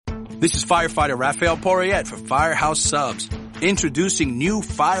This is firefighter Raphael Porriette for Firehouse Subs. Introducing new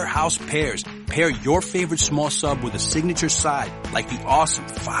Firehouse Pairs. Pair your favorite small sub with a signature side, like the awesome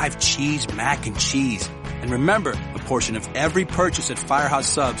 5-cheese mac and cheese. And remember, a portion of every purchase at Firehouse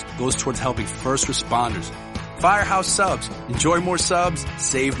Subs goes towards helping first responders. Firehouse Subs. Enjoy more subs,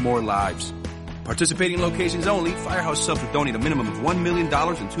 save more lives. Participating locations only, Firehouse Subs will donate a minimum of $1 million in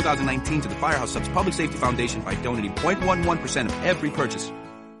 2019 to the Firehouse Subs Public Safety Foundation by donating 0.11% of every purchase.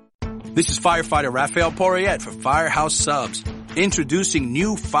 This is firefighter Raphael Porriette for Firehouse Subs. Introducing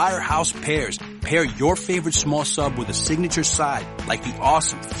new Firehouse Pairs. Pair your favorite small sub with a signature side, like the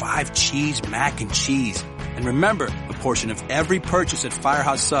awesome 5-cheese mac and cheese. And remember, a portion of every purchase at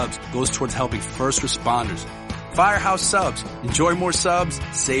Firehouse Subs goes towards helping first responders. Firehouse Subs. Enjoy more subs,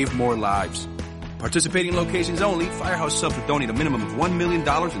 save more lives. Participating locations only, Firehouse Subs will donate a minimum of $1 million in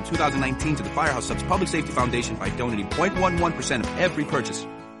 2019 to the Firehouse Subs Public Safety Foundation by donating 0.11% of every purchase.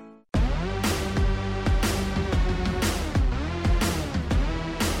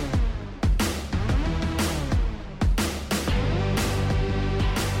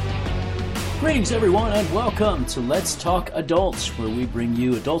 Greetings, everyone, and welcome to Let's Talk Adults, where we bring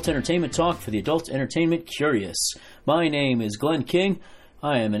you adult entertainment talk for the adult entertainment curious. My name is Glenn King.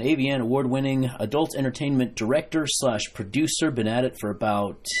 I am an AVN award-winning adult entertainment director / producer. Been at it for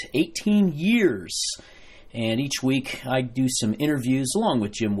about 18 years. And each week I do some interviews, along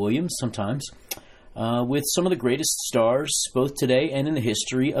with Jim Williams sometimes, with some of the greatest stars, both today and in the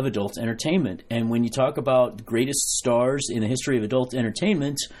history of adult entertainment. And when you talk about the greatest stars in the history of adult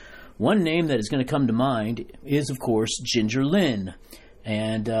entertainment, one name that is going to come to mind is, of course, Ginger Lynn.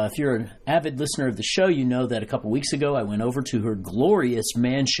 And if you're an avid listener of the show, you know that a couple weeks ago I went over to her glorious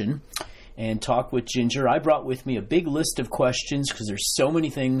mansion and talked with Ginger. I brought with me a big list of questions because there's so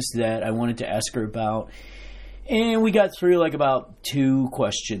many things that I wanted to ask her about. And we got through like about 2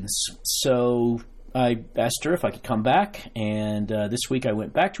 questions. So I asked her if I could come back. And this week I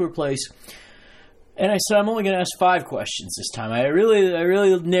went back to her place. And I said, I'm only going to ask 5 questions this time. I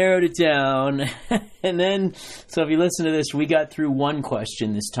really narrowed it down. And then, so if you listen to this, we got through 1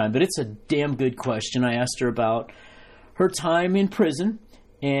 question this time. But it's a damn good question. I asked her about her time in prison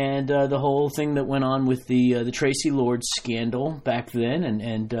and the whole thing that went on with the Tracy Lords scandal back then.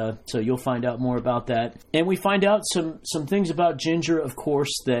 And so you'll find out more about that. And we find out some things about Ginger, of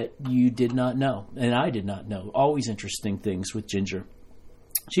course, that you did not know. And I did not know. Always interesting things with Ginger.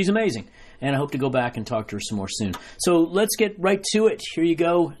 She's amazing. And I hope to go back and talk to her some more soon. So let's get right to it. Here you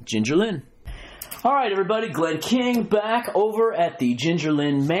go, Ginger Lynn. All right, everybody. Glenn King back over at the Ginger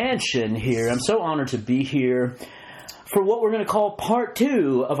Lynn Mansion here. I'm so honored to be here for what we're going to call part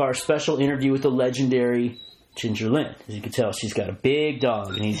 2 of our special interview with the legendary Ginger Lynn. As you can tell, she's got a big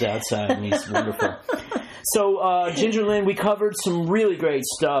dog, and he's outside, and he's wonderful. So, Ginger Lynn, we covered some really great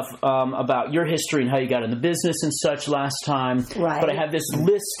stuff about your history and how you got in the business and such last time. Right. But I have this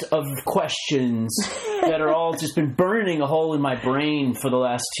list of questions that are all just been burning a hole in my brain for the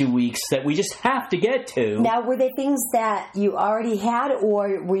last 2 weeks that we just have to get to. Now, were they things that you already had,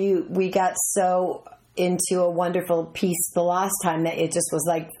 or we got so into a wonderful piece the last time that it just was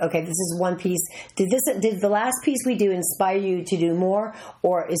like, okay, this is one piece. Did the last piece we do inspire you to do more,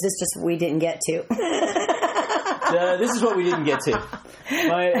 or is this just what we didn't get to? This is what we didn't get to.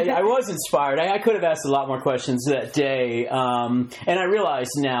 I was inspired. I could have asked a lot more questions that day, and I realize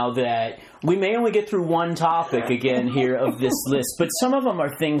now that we may only get through 1 topic again here of this list, but some of them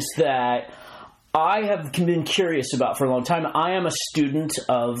are things that I have been curious about for a long time. I am a student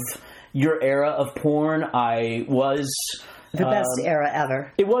of your era of porn. I was the best era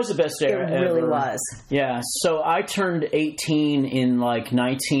ever. It was the best era ever. It really was. Yeah. So I turned 18 in like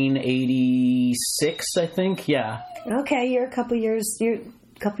 1986, I think. Yeah. Okay, you're a couple years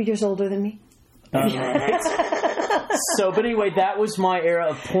older than me. So, but anyway, that was my era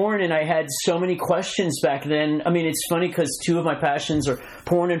of porn, and I had so many questions back then. I mean, it's funny because 2 of my passions are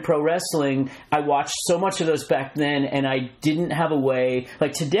porn and pro wrestling. I watched so much of those back then, and I didn't have a way.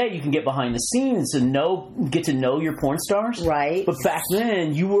 Like today, you can get behind the scenes and get to know your porn stars. Right. But back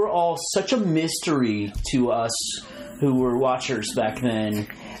then, you were all such a mystery to us who were watchers back then.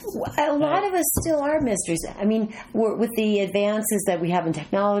 A lot of us still are mysteries. I mean, with the advances that we have in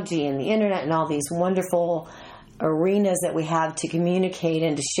technology and the internet and all these wonderful arenas that we have to communicate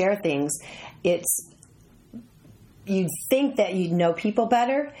and to share things, you'd think that you'd know people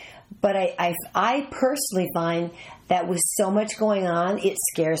better, but I personally find that with so much going on, it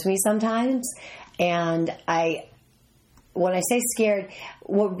scares me sometimes. And when I say scared,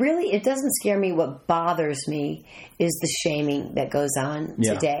 it doesn't scare me. What bothers me is the shaming that goes on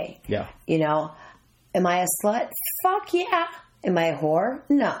today. Yeah. You know, am I a slut? Fuck yeah. Am I a whore?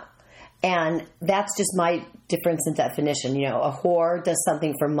 No. And that's just my difference in definition. You know, a whore does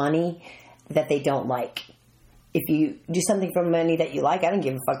something for money that they don't like. If you do something for money that you like, I don't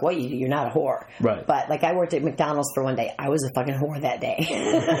give a fuck what you do. You're not a whore. Right. But like I worked at McDonald's for one day. I was a fucking whore that day.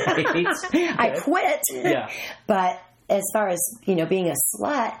 I quit. Yeah. But as far as, you know, being a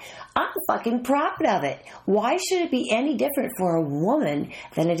slut, I'm fucking proud of it. Why should it be any different for a woman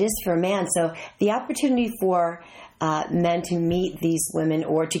than it is for a man? So the opportunity for men to meet these women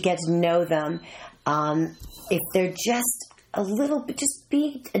or to get to know them, if they're just a little bit, just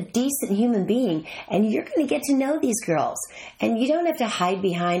be a decent human being, and you're going to get to know these girls, and you don't have to hide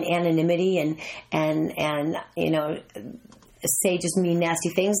behind anonymity and you know, say just mean, nasty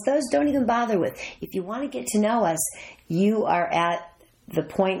things. Those don't even bother with. If you want to get to know us, you are at the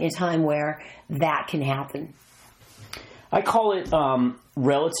point in time where that can happen. I call it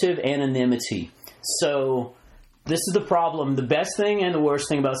relative anonymity. So this is the problem. The best thing and the worst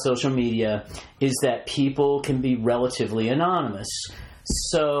thing about social media is that people can be relatively anonymous.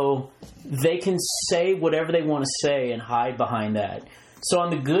 So they can say whatever they want to say and hide behind that. So on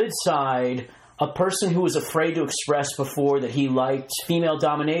the good side, a person who was afraid to express before that he liked female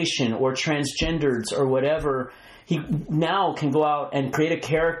domination or transgenders or whatever, he now can go out and create a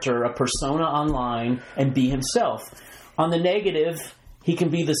character, a persona online, and be himself. On the negative, he can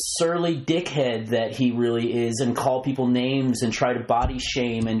be the surly dickhead that he really is and call people names and try to body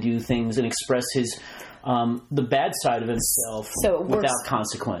shame and do things and express his the bad side of himself without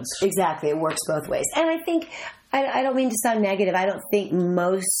consequence. Exactly. It works both ways. And I think, I don't mean to sound negative, I don't think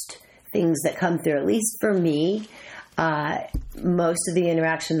most things that come through, at least for me, most of the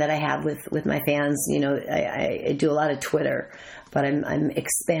interaction that I have with my fans, you know, I do a lot of Twitter, but I'm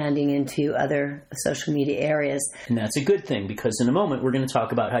expanding into other social media areas. And that's a good thing, because in a moment we're going to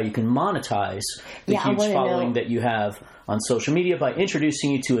talk about how you can monetize the huge following that you have on social media by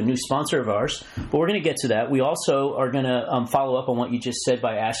introducing you to a new sponsor of ours. But we're going to get to that. We also are going to follow up on what you just said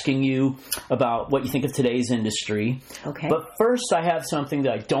by asking you about what you think of today's industry. Okay. But first, I have something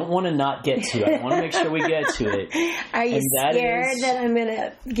that I don't want to not get to. I want to make sure we get to it. Are you scared that I'm going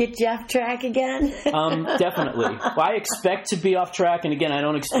to get you off track again? Definitely. Well, I expect to be off track, and again, I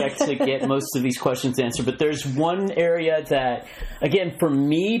don't expect to get most of these questions answered, but there's one area that, again, for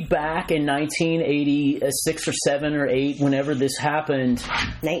me, back in 1986 or 7 or 8, whenever this happened.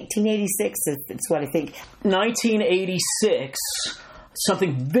 1986, it's what I think. 1986,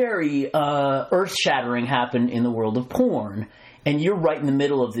 something very earth-shattering happened in the world of porn. And you're right in the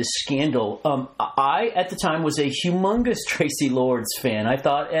middle of this scandal. I, at the time, was a humongous Traci Lords fan. I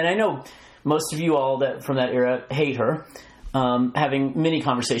thought, and I know most of you all that from that era hate her, having many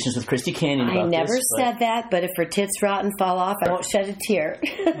conversations with Christy Canyon about this. I never said that, but if her tits rot and fall off, I won't shed a tear.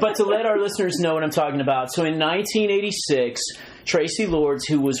 But to let our listeners know what I'm talking about, so in 1986, Traci Lords,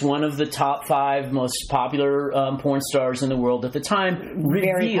 who was one of the top 5 most popular porn stars in the world at the time,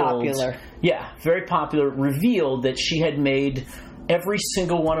 very popular. Yeah, very popular, revealed that she had made every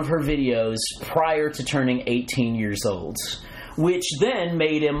single one of her videos prior to turning 18 years old, which then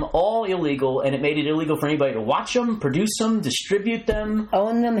made them all illegal, and it made it illegal for anybody to watch them, produce them, distribute them,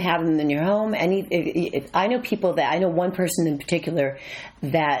 own them, have them in your home. I know people I know one person in particular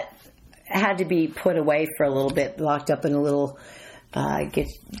that had to be put away for a little bit, locked up in a little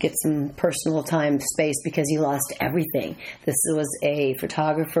get some personal time space because he lost everything. This was a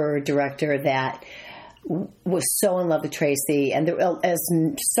photographer, director that was so in love with Traci, and as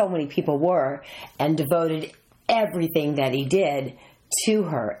so many people were, and devoted everything that he did to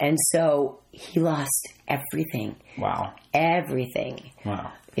her. And so he lost everything. Wow. Everything.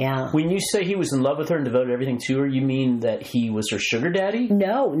 Wow. Yeah. When you say he was in love with her and devoted everything to her, you mean that he was her sugar daddy?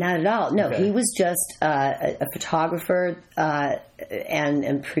 No, not at all. No, okay. He was just a photographer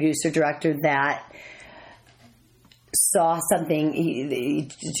and producer, director that saw something. He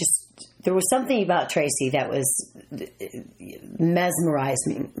just there was something about Traci that was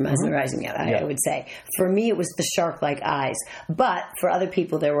mesmerizing me, I would say. For me, it was the shark-like eyes. But for other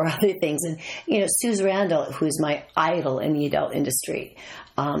people, there were other things. And, you know, Suze Randall, who's my idol in the adult industry,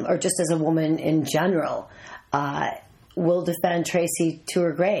 or just as a woman in general, will defend Traci to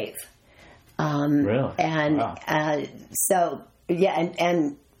her grave. Really? And wow. So, yeah,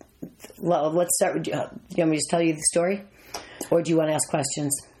 and well, let's start with, do you want me to just tell you the story? Or do you want to ask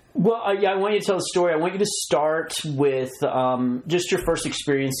questions? Well, I want you to tell the story. I want you to start with just your first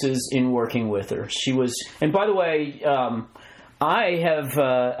experiences in working with her. She was, and by the way, I'm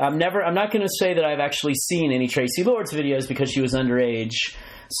not going to say that I've actually seen any Traci Lords videos because she was underage.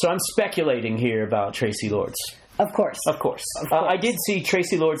 So I'm speculating here about Traci Lords. Of course. I did see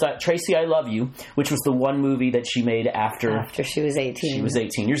Tracy Lord's Tracy, I Love You, which was the one movie that she made after she was 18. She was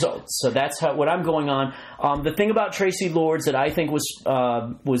 18 years old. So that's what I'm going on. The thing about Tracy Lords that I think was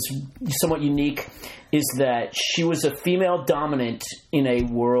somewhat unique is that she was a female dominant in a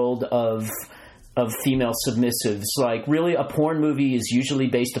world of female submissives. Like, really, a porn movie is usually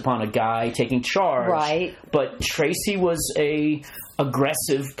based upon a guy taking charge. Right. But Tracy was a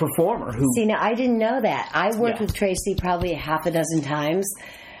aggressive performer who... See, now, I didn't know that. I worked with Tracy probably half a dozen times,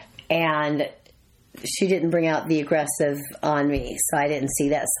 and she didn't bring out the aggressive on me, so I didn't see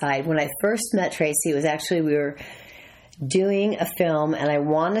that side. When I first met Tracy, it was actually, we were doing a film, and I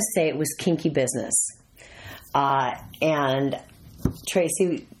want to say it was Kinky Business. And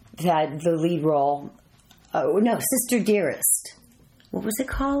Tracy had the lead role. Sister Dearest. What was it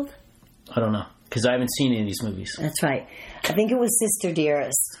called? I don't know, because I haven't seen any of these movies. That's right. I think it was Sister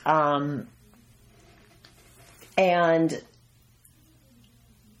Dearest. And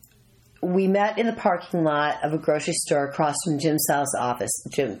we met in the parking lot of a grocery store across from Jim South's office.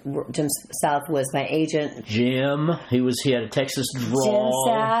 Jim South was my agent. Jim, he had a Texas drawl.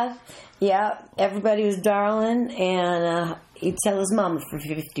 Jim South, yeah. Everybody was darling, and he'd tell his mama for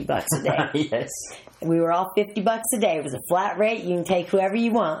 $50 a day. Yes. We were all $50 a day. It was a flat rate. You can take whoever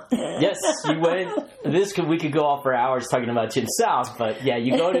you want. Yes, you went. We could go off for hours talking about Jim South, but yeah,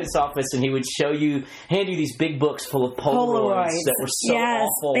 you go to his office and he would hand you these big books full of Polaroids that were so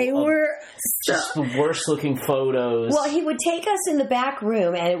awful. They were just the worst looking photos. Well, he would take us in the back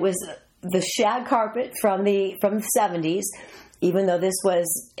room, and it was the shag carpet from the 70s. Even though this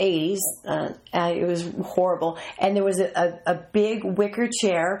was 80s, it was horrible. And there was a big wicker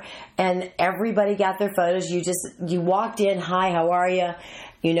chair, and everybody got their photos. You walked in, hi, how are you?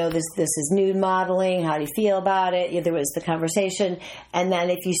 You know, this is nude modeling. How do you feel about it? There was the conversation. And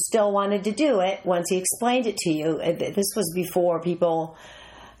then if you still wanted to do it, once he explained it to you, this was before the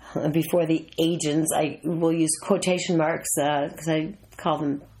agents. I will use quotation marks because I call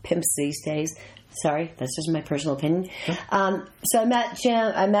them pimps these days. Sorry, that's just my personal opinion. So I met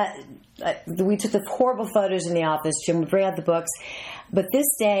Jim. We took the horrible photos in the office. Jim would bring out the books. But this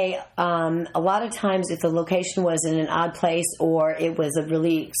day, a lot of times if the location was in an odd place or it was a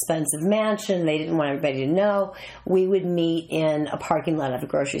really expensive mansion, they didn't want everybody to know, we would meet in a parking lot of a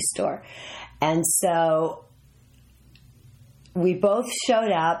grocery store. And so we both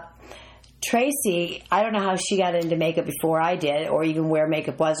showed up. Tracy, I don't know how she got into makeup before I did, or even where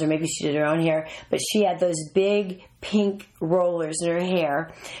makeup was, or maybe she did her own hair, but she had those big pink rollers in her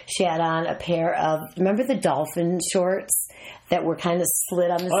hair. She had on a pair of, remember the dolphin shorts that were kind of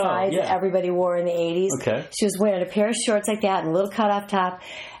slit on the sides that everybody wore in the 80s? Okay. She was wearing a pair of shorts like that and a little cut-off top.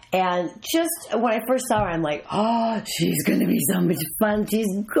 And just when I first saw her, I'm like, oh, she's going to be so much fun. She's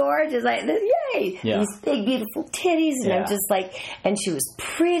gorgeous. Yay! Yeah. These big, beautiful titties. And I'm just like, and she was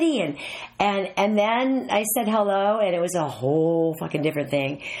pretty. And then I said hello, and it was a whole fucking different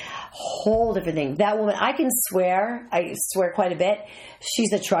thing. Whole different thing. That woman, I swear quite a bit.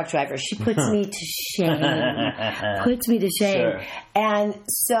 She's a truck driver. She puts me to shame. Sure. And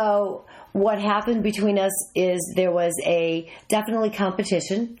so what happened between us is there was definitely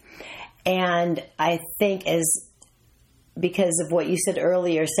competition. And I think because of what you said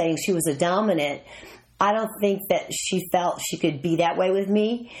earlier, saying she was a dominant, I don't think that she felt she could be that way with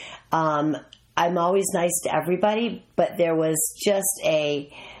me. I'm always nice to everybody, but there was just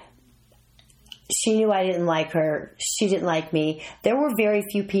she knew I didn't like her. She didn't like me. There were very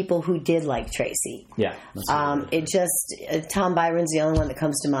few people who did like Tracy. Yeah. Tom Byron's the only one that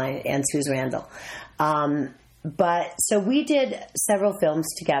comes to mind, and Suze Randall. But so we did several films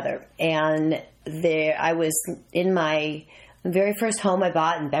together, and I was in my very first home I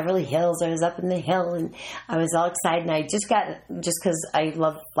bought in Beverly Hills. I was up in the hill, and I was all excited. And I just because I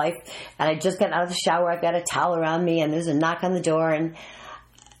love life, and I just got out of the shower. I've got a towel around me, and there's a knock on the door, and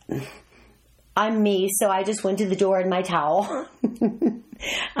I'm me, so I just went to the door in my towel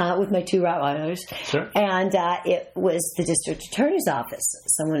with my 2 Rottweilers. Sure. And it was the district attorney's office.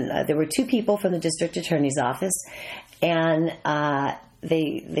 There were 2 people from the district attorney's office, and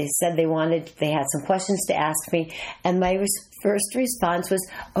they said they had some questions to ask me, and my first response was,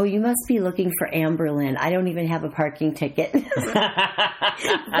 "Oh, you must be looking for Amber Lynn. I don't even have a parking ticket."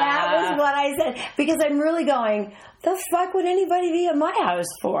 That was what I said, because I'm really going, the fuck would anybody be at my house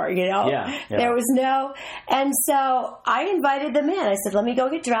for, you know? Yeah. There was and so I invited them in. I said, let me go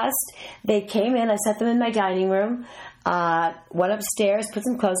get dressed. They came in. I set them in my dining room, went upstairs, put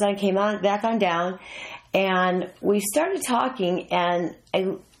some clothes on, came back on down, and we started talking, and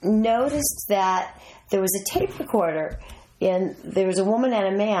I noticed that there was a tape recorder, and there was a woman and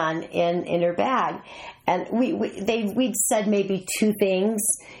a man in her bag, and we'd said maybe 2 things.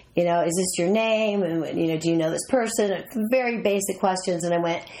 You know, is this your name? And, you know, do you know this person? Very basic questions. And I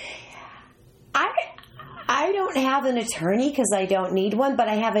went, I don't have an attorney because I don't need one, but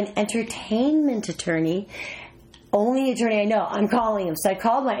I have an entertainment attorney. Only attorney I know. I'm calling him. So I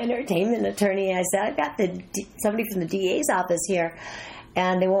called my entertainment attorney and I said, I've got somebody from the DA's office here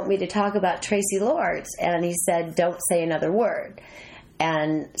and they want me to talk about Tracy Lords. And he said, don't say another word.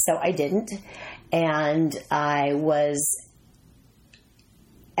 And so I didn't. And I was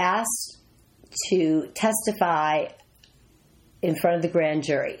asked to testify in front of the grand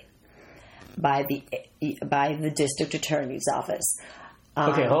jury by the district attorney's office.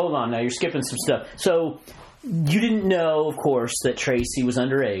 Okay, hold on. Now you're skipping some stuff. So you didn't know, of course, that Tracy was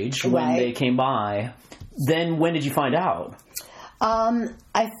underage when they came by. Then when did you find out?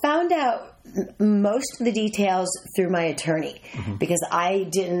 I found out most of the details through my attorney because I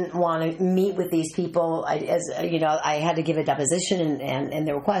didn't want to meet with these people. I had to give a deposition and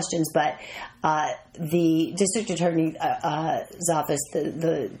there were questions, but the district attorney's office,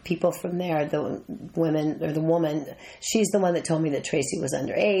 the people from there, the woman, she's the one that told me that Tracy was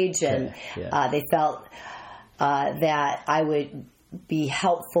underage, and they felt that I would be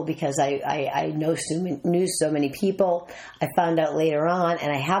helpful because I knew so many people. I found out later on,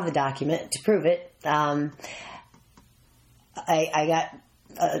 and I have the document to prove it. I got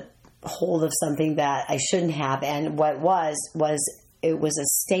a hold of something that I shouldn't have, and what it was a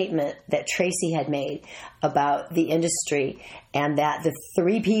statement that Tracy had made about the industry, and that the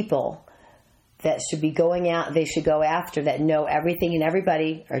 3 people that should be going out, they should go after, that know everything and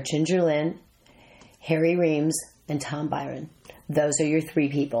everybody, are Ginger Lynn, Harry Reams, and Tom Byron. Those are your 3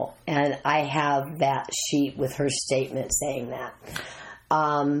 people. And I have that sheet with her statement saying that.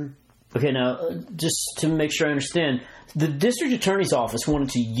 Okay, now, just to make sure I understand, the district attorney's office wanted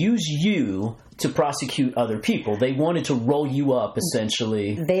to use you to prosecute other people. They wanted to roll you up,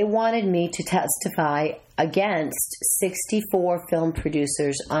 essentially. They wanted me to testify against 64 film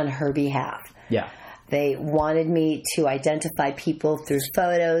producers on her behalf. Yeah. They wanted me to identify people through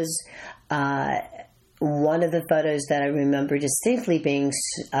photos. One of the photos that I remember distinctly being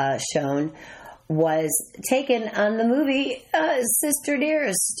shown was taken on the movie Sister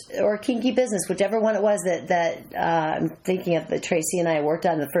Dearest or Kinky Business, whichever one it was that I'm thinking of that Tracy and I worked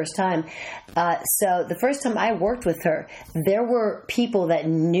on the first time. So the first time I worked with her, there were people that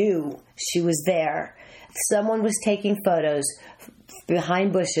knew she was there. Someone was taking photos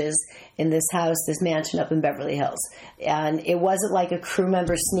behind bushes in this house, this mansion up in Beverly Hills. And it wasn't like a crew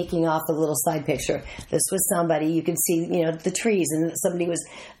member sneaking off a little side picture. This was somebody, you could see, the trees, and somebody was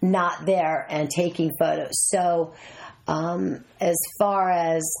not there and taking photos. So as far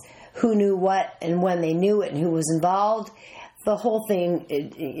as who knew what and when they knew it and who was involved, the whole thing,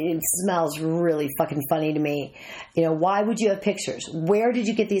 it smells really fucking funny to me. Why would you have pictures? Where did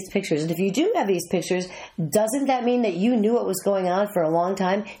you get these pictures? And if you do have these pictures, doesn't that mean that you knew what was going on for a long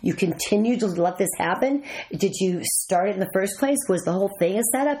time? You continued to let this happen? Did you start it in the first place? Was the whole thing a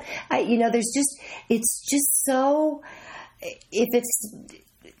setup? It's just so, if it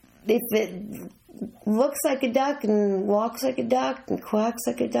looks like a duck and walks like a duck and quacks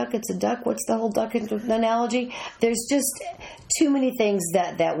like a duck, it's a duck. What's the whole duck analogy? There's just too many things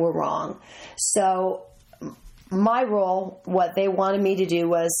that were wrong. So my role, what they wanted me to do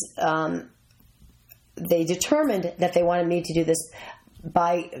was, they determined that they wanted me to do this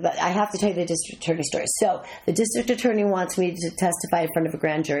I have to tell you the district attorney story. So the district attorney wants me to testify in front of a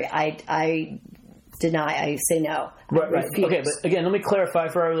grand jury. I deny. I say no. Right. Okay, but again, let me clarify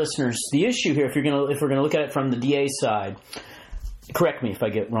for our listeners. The issue here, if we're going to look at it from the DA's side, correct me if I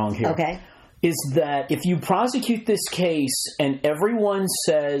get wrong here. Okay. Is that if you prosecute this case and everyone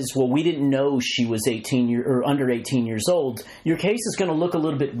says, well, we didn't know she was under 18 years old, your case is going to look a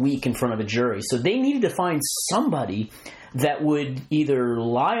little bit weak in front of a jury. So they needed to find somebody that would either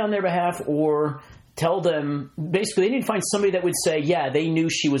lie on their behalf or tell them, basically, they need to find somebody that would say, yeah, they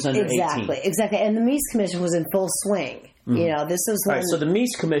knew she was under 18. Exactly. And the Meese Commission was in full swing. Mm-hmm. This was when... All right, so the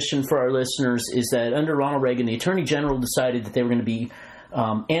Meese Commission, for our listeners, is that under Ronald Reagan, the Attorney General decided that they were going to be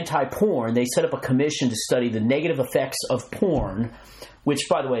anti-porn. They set up a commission to study the negative effects of porn, which,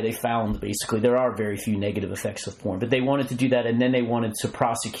 by the way, they found, basically, there are very few negative effects of porn. But they wanted to do that, and then they wanted to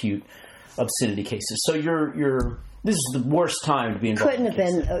prosecute obscenity cases. So this is the worst time to be involved. Couldn't have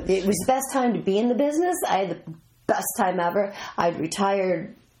been. It was the best time to be in the business. I had the best time ever. I'd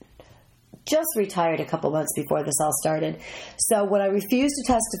just retired a couple months before this all started. So when I refused to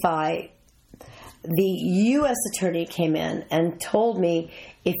testify, the U.S. attorney came in and told me,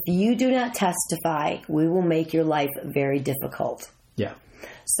 if you do not testify, we will make your life very difficult. Yeah.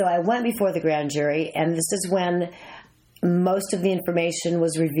 So I went before the grand jury, and this is when most of the information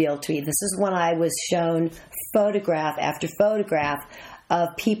was revealed to me. This is when I was shown photograph after photograph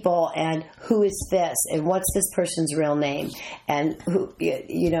of people and who is this and what's this person's real name and who,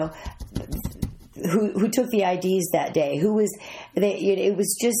 who took the IDs that day, who was they. It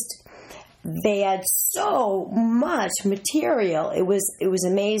was just, they had so much material. It was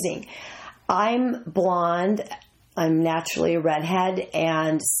amazing. I'm blonde. I'm naturally a redhead,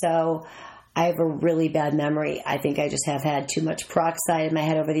 and so I have a really bad memory. I think I just have had too much peroxide in my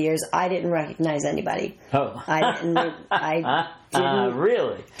head over the years. I didn't recognize anybody. Oh. I didn't.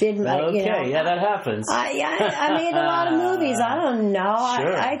 Really? Didn't. Okay, yeah, that happens. I made a lot of movies. I don't know.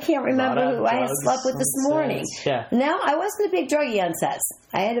 Sure. I can't remember who I had slept with this morning. Yeah. No, I wasn't a big druggie on sets.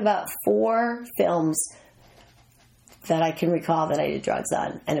 I had about 4 films that I can recall that I did drugs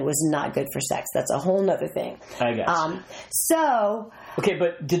on, and it was not good for sex. That's a whole nother thing. I guess. So... Okay,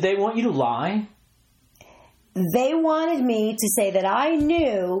 but did they want you to lie? They wanted me to say that I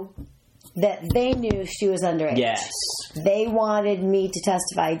knew that they knew she was underage. Yes. They wanted me to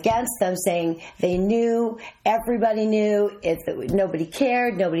testify against them, saying they knew, everybody knew, nobody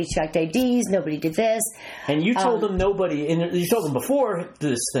cared, nobody checked IDs, nobody did this. And you told them nobody, and you told them before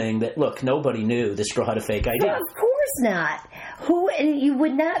this thing that, look, nobody knew this girl had a fake ID. Well, of course not. And you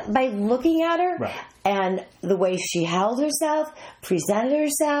would not, by looking at her, right, and the way she held herself, presented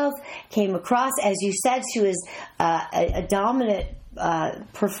herself, came across, as you said, she was a dominant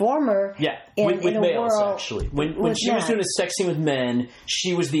performer. Yeah, in with a males, world, actually. When she was doing a sex scene with men,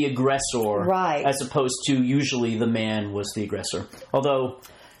 she was the aggressor, right, as opposed to usually the man was the aggressor. Although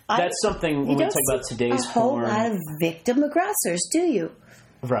that's something when we talk about today's porn. A whole lot of victim aggressors, do you?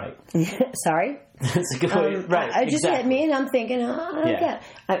 Right. Sorry? That's a good way. Right. I just hit me and I'm thinking, I don't get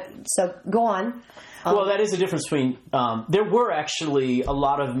it. So go on. Well, that is the difference between... there were actually a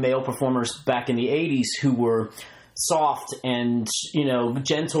lot of male performers back in the 80s who were soft and,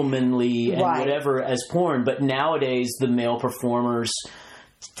 gentlemanly and whatever as porn. But nowadays, the male performers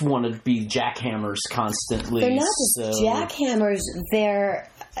want to be jackhammers constantly. They're not just jackhammers. They're...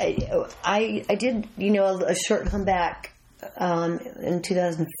 I did, a short comeback in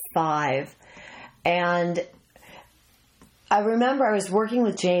 2005. And I remember I was working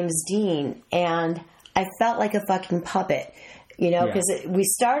with James Dean, and I felt like a fucking puppet, because we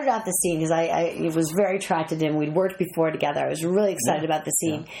started out the scene because I was very attracted to him. We'd worked before together. I was really excited about the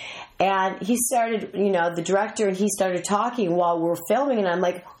scene. Yeah. And he started, the director, and he started talking while we were filming, and I'm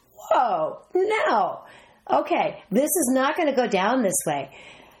like, whoa, no. Okay, this is not going to go down this way.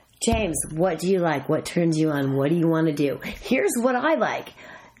 James, what do you like? What turns you on? What do you want to do? Here's what I like.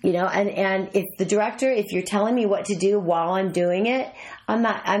 And if the director, if you're telling me what to do while I'm doing it, I'm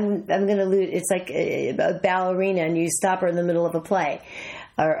going to lose. It's like a ballerina and you stop her in the middle of a play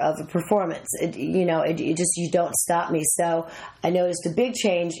or of a performance. You don't stop me. So I noticed a big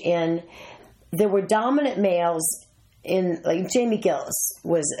change there were dominant males like Jamie Gillis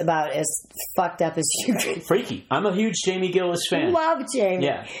was about as fucked up as you could. Freaky. I'm a huge Jamie Gillis fan. Love Jamie.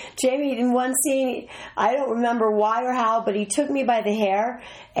 Yeah. Jamie, in one scene, I don't remember why or how, but he took me by the hair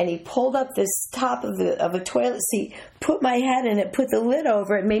and he pulled up this top of a toilet seat, put my head in it, put the lid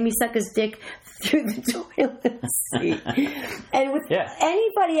over it, made me suck his dick through the toilet seat. And with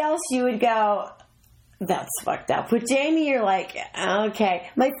anybody else, you would go, that's fucked up. With Jamie, you're like, okay.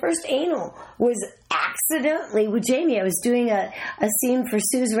 My first anal was accidentally with Jamie. I was doing a scene for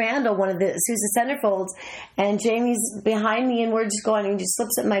Suze Randall, one of the Susan Centerfolds, and Jamie's behind me, and we're just going, and he just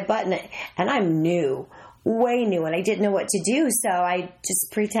slips at my butt, and I'm new, way new, and I didn't know what to do, so I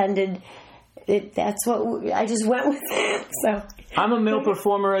just pretended that's what I just went with it. So I'm a male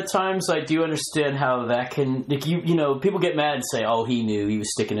performer at times. I do understand how that can, like people get mad and say, "Oh, he knew he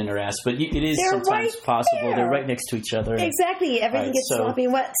was sticking in her ass," but it is sometimes possible. There. They're right next to each other. Exactly. Everything gets sloppy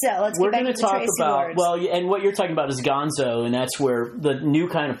and wet. So let's get back to the Tracy Lords. And what you're talking about is Gonzo, and that's where the new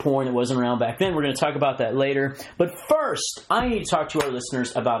kind of porn that wasn't around back then. We're going to talk about that later. But first, I need to talk to our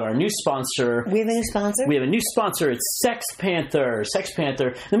listeners about our new sponsor. We have a new sponsor? We have a new sponsor. It's Sex Panther. Sex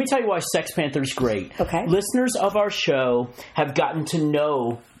Panther. Let me tell you why Sex Panther is great. Okay. Listeners of our show have gotten to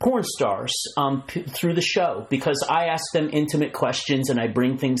know porn stars through the show because I ask them intimate questions and I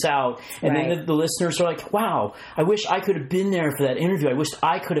bring things out. And then the listeners are like, wow, I wish I could have been there for that interview. I wish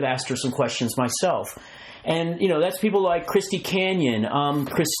I could have asked her some questions myself. And, that's people like Christy Canyon,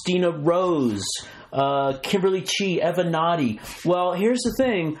 Christina Rose, Kimberly Chi, Eva Nadi. Well, here's the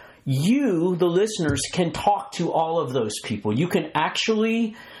thing. You, the listeners, can talk to all of those people. You can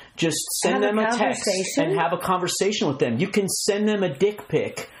actually just send them a text and have a conversation with them. You can send them a dick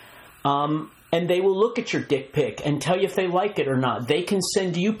pic. and they will look at your dick pic and tell you if they like it or not. They can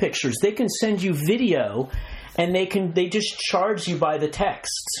send you pictures. They can send you video, and they just charge you by the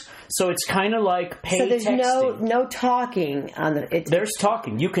texts. So it's kind of like paid texting. So there's no talking on the... There's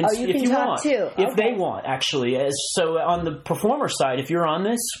talking. You can, you if can you talk want. too. If they want, actually. So on the performer side, if you're on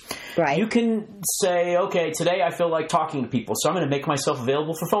this, right. you can say, okay, today I feel like talking to people, so I'm going to make myself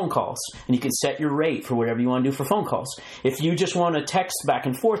available for phone calls. And you can set your rate for whatever you want to do for phone calls. If you just want to text back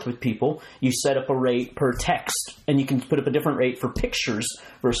and forth with people, you set up a rate per text. And you can put up a different rate for pictures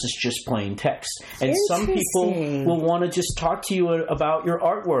versus just plain text. And some people will want to just talk to you about your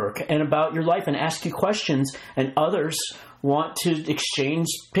artwork and about your life and ask you questions, and others want to exchange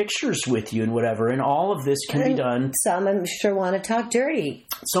pictures with you and whatever, and all of this can be done. Some, I'm sure, want to talk dirty.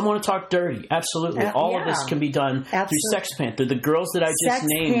 Some want to talk dirty, absolutely. All of this can be done through Sex Panther. The girls that I just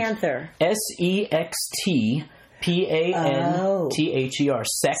named, Panther. SEXT PANTHER,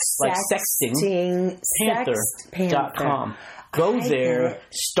 sex, like sexting, Panther.com. Go there.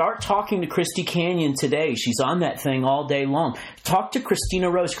 Start talking to Christy Canyon today. She's on that thing all day long. Talk to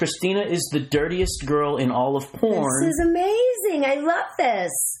Christina Rose. Christina is the dirtiest girl in all of porn. This is amazing. I love this.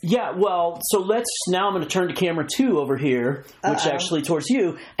 Yeah, well, so now I'm going to turn to camera 2 over here, which actually towards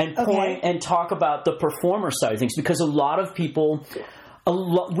you, and point and talk about the performer side of things, because a lot of people...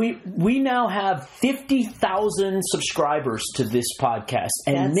 We now have 50,000 subscribers to this podcast,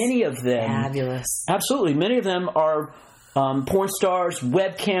 and That's many of them... fabulous. Absolutely. Many of them are... porn stars,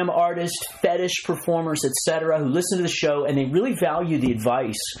 webcam artists, fetish performers, etc., who listen to the show, and they really value the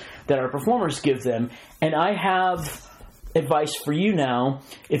advice that our performers give them. And I have advice for you now.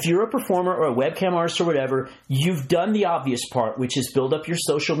 If you're a performer or a webcam artist or whatever, you've done the obvious part, which is build up your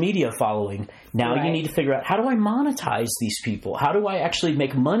social media following. Now you need to figure out, how do I monetize these people? How do I actually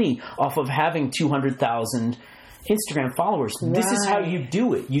make money off of having 200,000 Instagram followers? This is how you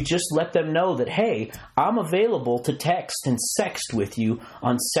do it. You just let them know that, hey, I'm available to text and sext with you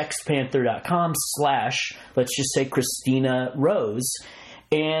on sextpanther.com / let's just say Christina Rose.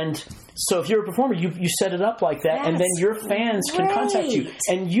 And so if you're a performer, you set it up like that, and then your fans can contact you.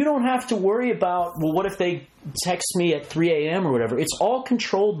 And you don't have to worry about, well, what if they text me at 3 a.m. or whatever? It's all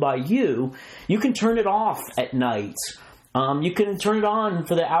controlled by you. You can turn it off at night. You can turn it on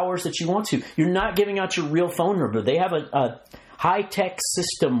for the hours that you want to. You're not giving out your real phone number. They have a high-tech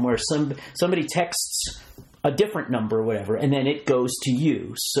system where somebody texts a different number or whatever, and then it goes to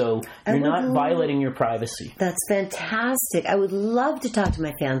you. So you're not violating your privacy. That's fantastic. I would love to talk to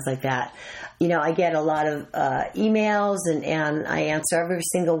my fans like that. You know, I get a lot of emails, and I answer every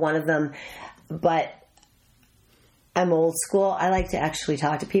single one of them, but I'm old school. I like to actually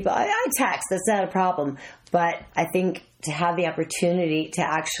talk to people. I text. That's not a problem. But I think to have the opportunity to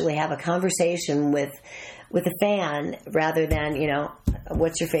actually have a conversation with a fan, rather than, you know,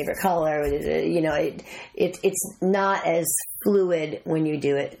 what's your favorite color? You know, it's not as fluid when you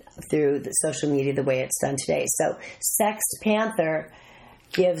do it through the social media the way it's done today. So Sex Panther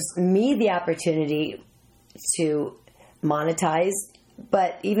gives me the opportunity to monetize,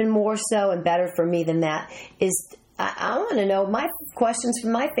 but even more so and better for me than that is I want to know my questions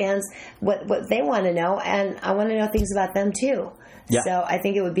from my fans, what they want to know, and I want to know things about them too. Yeah. So I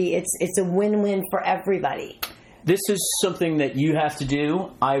think it's a win-win for everybody. This is something that you have to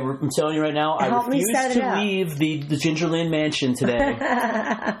do. I'm telling you right now, I refuse to leave the Ginger Lynn Mansion today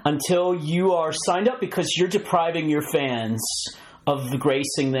until you are signed up, because you're depriving your fans of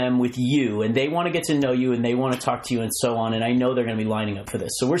gracing them with you, and they want to get to know you, and they want to talk to you, and so on. And I know they're going to be lining up for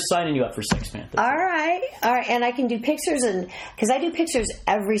this, so we're signing you up for Sex Panther. All right, and I can do pictures, and because I do pictures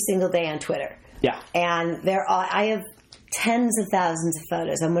every single day on Twitter. Yeah, and I have tens of thousands of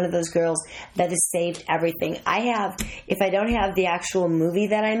photos. I'm one of those girls that has saved everything. If I don't have the actual movie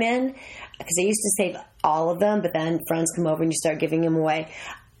that I'm in, because I used to save all of them, but then friends come over and you start giving them away.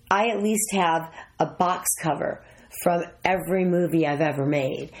 I at least have a box cover from every movie I've ever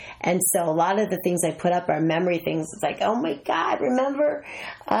made. And so a lot of the things I put up are memory things. It's like, oh my God, remember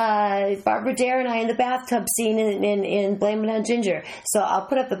Barbara Dare and I in the bathtub scene in Blame It on Ginger. So I'll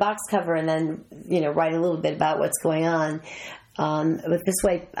put up the box cover and then, you know, write a little bit about what's going on. But this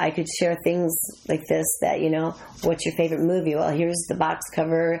way I could share things like this that, you know, what's your favorite movie? Well, here's the box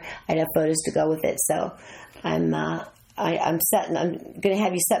cover. I'd have photos to go with it. So I'm going to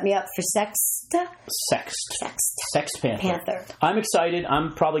have you set me up for Sex Panther. I'm excited.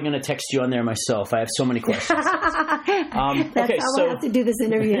 I'm probably going to text you on there myself. I have so many questions. That's how I have to do this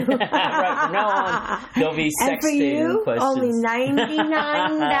interview. Right, from now on, there'll be sexting questions. Only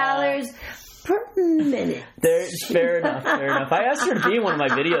 $99 per minute. There's fair enough. I asked her to be in one of my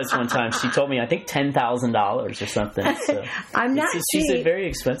videos one time. She told me, I think $10,000 or something. So I'm not she's cheap. very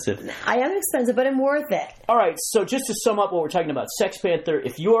expensive. I am expensive, but I'm worth it. All right, so just to sum up what we're talking about, Sex Panther,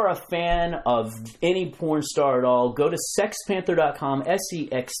 if you are a fan of any porn star at all, go to sexpanther.com,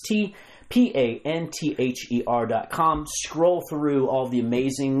 SEXTPANTHER.com. Scroll through all the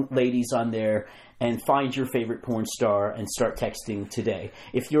amazing ladies on there and find your favorite porn star and start texting today.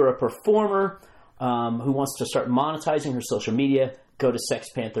 If you're a performer who wants to start monetizing her social media, go to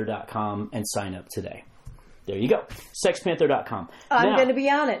sexpanther.com and sign up today. There you go. Sexpanther.com. I'm going to be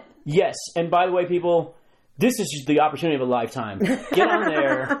on it. Yes, and by the way, people, this is the opportunity of a lifetime. Get on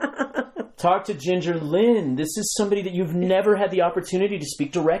there. Talk to Ginger Lynn. This is somebody that you've never had the opportunity to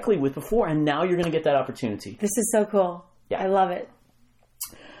speak directly with before, and now you're going to get that opportunity. This is so cool. Yeah. I love it.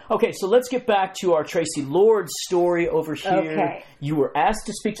 Okay, so let's get back to our Tracy Lord story over here. Okay. You were asked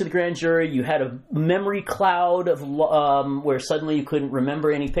to speak to the grand jury. You had a memory cloud of where suddenly you couldn't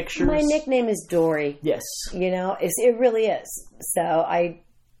remember any pictures. My nickname is Dory. Yes. You know, it really is. So I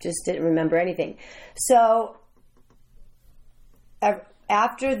just didn't remember anything. So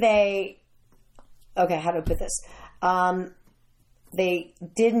after they... Okay, how do I put this? They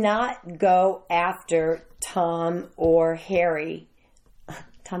did not go after Tom or Harry.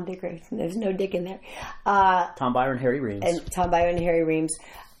 Tom Dicker. There's no dick in there. Tom Byron, Harry Reams. And Tom Byron and Harry Reams.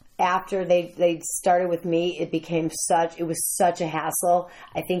 After they started with me, it was such a hassle.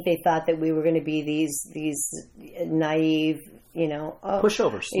 I think they thought that we were going to be these naive,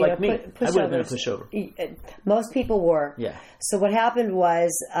 pushovers, like me. I would have been a pushover. Most people were. Yeah. So what happened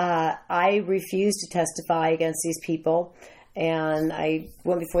was I refused to testify against these people, and I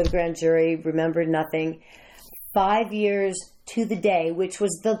went before the grand jury, remembered nothing. 5 years to the day, which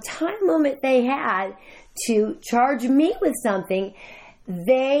was the time limit they had to charge me with something.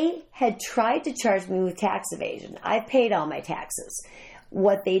 They had tried to charge me with tax evasion. I paid all my taxes.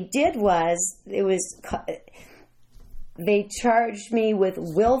 What they did was, they charged me with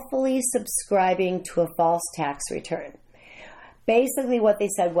willfully subscribing to a false tax return. Basically what they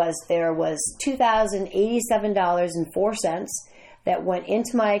said was there was $2,087.04 that went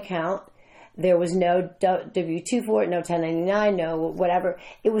into my account. There was no W-2 for it, no 1099, no whatever.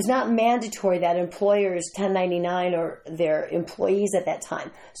 It was not mandatory that employers 1099 or their employees at that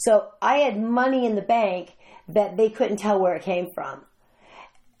time. So I had money in the bank that they couldn't tell where it came from.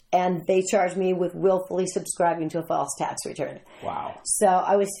 And they charged me with willfully subscribing to a false tax return. Wow. So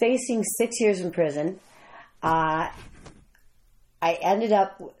I was facing 6 years in prison. I ended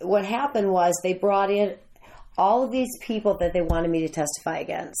up, what happened was they brought in all of these people that they wanted me to testify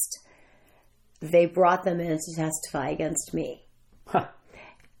against. They brought them in to testify against me. Huh.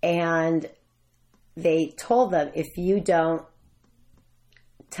 And they told them, if you don't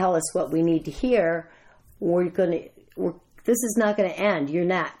tell us what we need to hear, this is not going to end. You're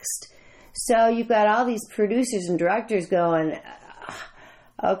next. So you've got all these producers and directors going,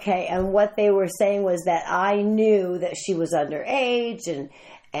 okay. And what they were saying was that I knew that she was underage and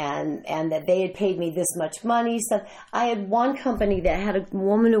that they had paid me this much money. So I had one company that had a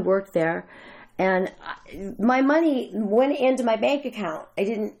woman who worked there, and my money went into my bank account. I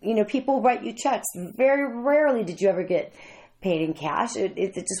didn't, people write you checks. Very rarely did you ever get paid in cash.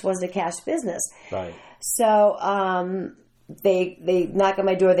 It just wasn't a cash business. Right. So they knock on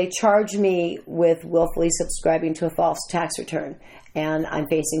my door. They charge me with willfully subscribing to a false tax return, and I'm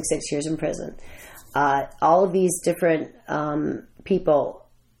facing 6 years in prison. All of these different people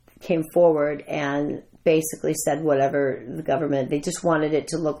came forward and basically said whatever the government, they just wanted it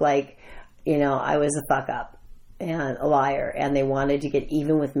to look like, I was a fuck up and a liar, and they wanted to get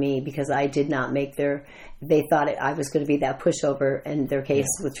even with me because I did not make they thought I was going to be that pushover, and their case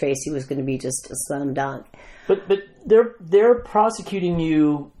with Tracy was going to be just a slam dunk. But they're prosecuting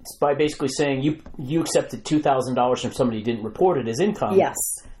you by basically saying you accepted $2,000 from somebody who didn't report it as income. Yes.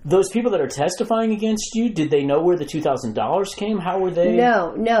 Those people that are testifying against you, did they know where the $2,000 came? How were they?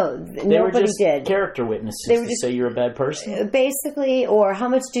 No, they nobody were just did. Character witnesses to say you're a bad person? Basically, or how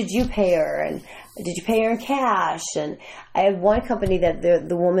much did you pay her? And did you pay her in cash? And I had one company that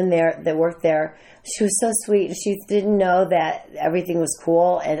the woman there that worked there, she was so sweet, and she didn't know that everything was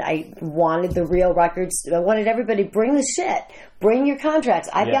cool, and I wanted the real records. I wanted everybody, bring the shit. Bring your contracts.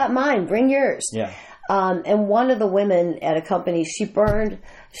 I've got mine. Bring yours. Yeah. And one of the women at a company, she started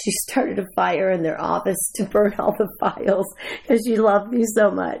a fire in their office to burn all the files because she loved me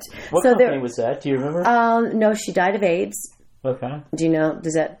so much. What company was that? Do you remember? No, she died of AIDS. Okay. Do you know?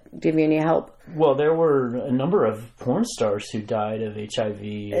 Does that give you any help? Well, there were a number of porn stars who died of HIV.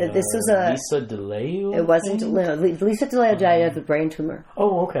 This was Lisa DeLeo. It wasn't. No, Lisa DeLeo died of a brain tumor.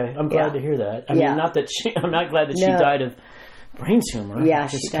 Oh, okay. I'm glad to hear that. I mean, not that I'm not glad that she No. died of brain tumor. Yeah, I'm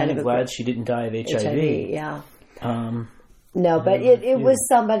just she died kind of of glad she didn't die of HIV. Yeah. No, but it was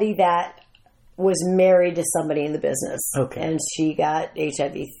somebody that was married to somebody in the business. Okay. And she got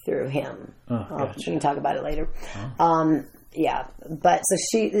HIV through him. Oh, gotcha. We can talk about it later. Yeah. But so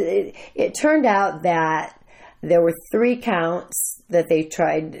it turned out that there were 3 counts that they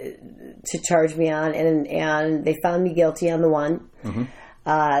tried to charge me on, and they found me guilty on the one. Mm-hmm.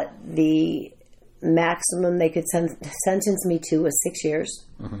 The maximum they could sentence me to was 6 years.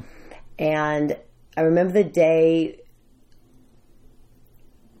 Mm-hmm. And I remember the day.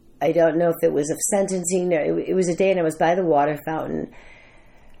 I don't know if it was of sentencing. It was a day, and I was by the water fountain,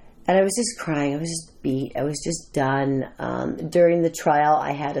 and I was just crying. I was just beat. I was just done. During the trial,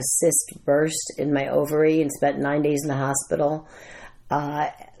 I had a cyst burst in my ovary and spent 9 days in the hospital,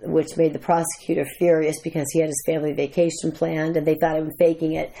 which made the prosecutor furious because he had his family vacation planned, and they thought I was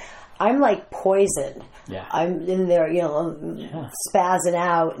faking it. I'm like poison. Yeah. I'm in there, spazzing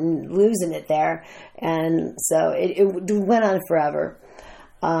out and losing it there, and so it went on forever.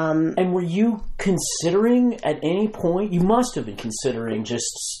 And were you considering at any point? You must have been considering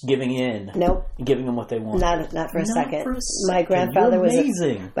just giving in. Nope. And giving them what they want. Not for a second. For a My second. grandfather You're was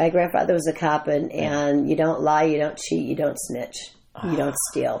amazing. My grandfather was a cop, and you don't lie, you don't cheat, you don't snitch, you don't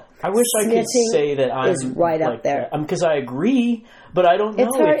steal. I wish I could say that I'm is right like up there. Because I agree, but I don't know.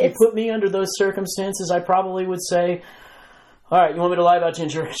 It's hard. If you put me under those circumstances, I probably would say, all right, you want me to lie about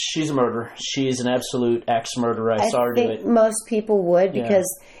Ginger? She's a murderer. She's an absolute ex-murderer. I saw her do it. I think most people would, because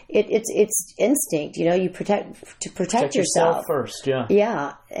it's instinct. You protect yourself first. Yeah.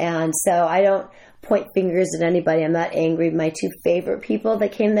 Yeah, and so I don't point fingers at anybody. I'm not angry. My 2 favorite people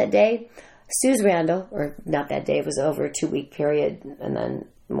that came that day, Suze Randall, or not that day. It was over a 2-week period, and then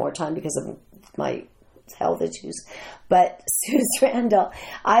more time because of my health issues. But Suze Randall,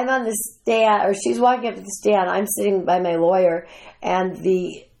 I'm on the stand, or she's walking up to the stand. I'm sitting by my lawyer, and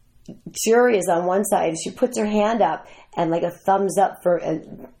the jury is on one side. She puts her hand up and like a thumbs up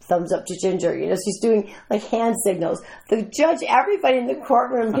to Ginger. She's doing like hand signals. The judge, everybody in the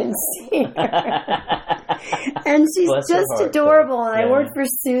courtroom can see her. And she's just adorable. And I worked for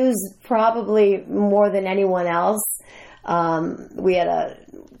Suze probably more than anyone else. We had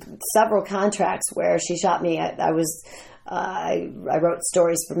several contracts where she shot me. I wrote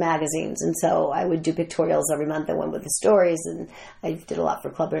stories for magazines, and so I would do pictorials every month that went with the stories, and I did a lot for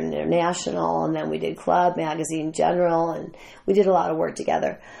Club International, and then we did Club Magazine General, and we did a lot of work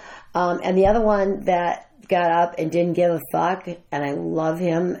together. And the other one that got up and didn't give a fuck, and I love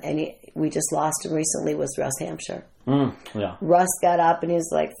him, and we just lost him recently, was Russ Hampshire. Yeah. Russ got up and he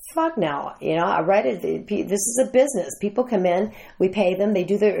was like, fuck now. I read it. This is a business. People come in, we pay them, they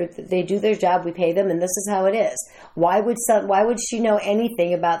do their job, we pay them, and this is how it is. Why would she know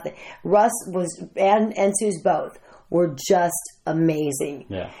anything about Russ was, and Suze both were just amazing.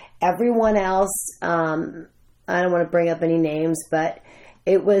 Yeah. Everyone else, I don't want to bring up any names, but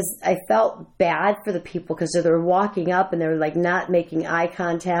I felt bad for the people because they were walking up and they were like not making eye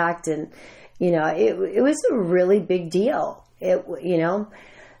contact, and it was a really big deal.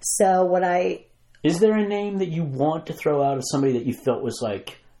 So is there a name that you want to throw out of somebody that you felt was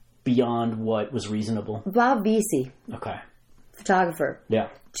like beyond what was reasonable? Bob Vesey. Okay. Photographer. Yeah.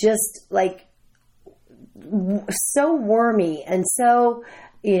 Just like so wormy and so,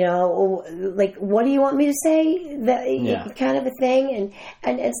 like, what do you want me to say? That kind of a thing.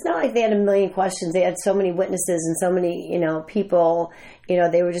 And it's not like they had a million questions. They had so many witnesses and so many, people,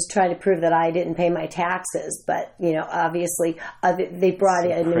 they were just trying to prove that I didn't pay my taxes. But, obviously they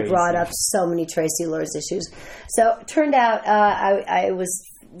brought up so many Tracy Lords issues. So it turned out,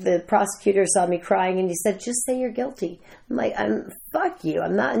 the prosecutor saw me crying and he said, just say you're guilty. I'm like, fuck you.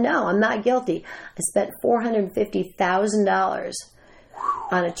 I'm not guilty. I spent $450,000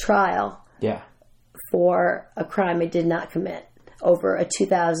 on a trial for a crime I did not commit over a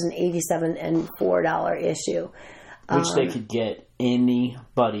 $2,087.04 issue. Which they could get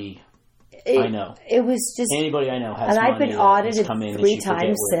anybody I know. It was just... Anybody I know has and money I've been audited come in 3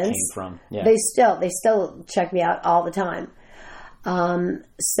 times since. It came from. Yeah. They still check me out all the time.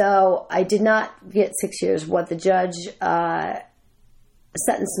 So I did not get 6 years. What the judge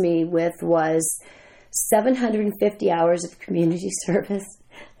sentenced me with was 750 hours of community service.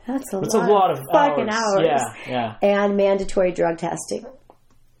 That's a lot of fucking hours. Yeah. And mandatory drug testing.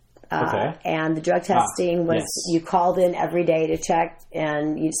 And the drug testing was, you called in every day to check,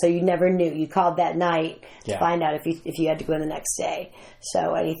 and so you never knew. You called that night to find out if you had to go in the next day.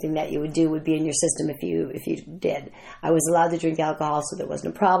 So anything that you would do would be in your system if you did. I was allowed to drink alcohol, so there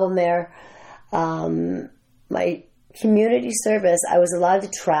wasn't a problem there. My community service, I was allowed to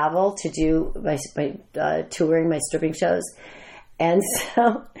travel to do my touring, my stripping shows. And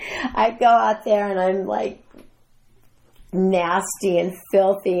so I go out there and I'm like nasty and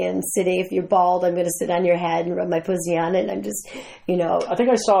filthy and sitting. If you're bald, I'm going to sit on your head and rub my pussy on it. And I'm just, I think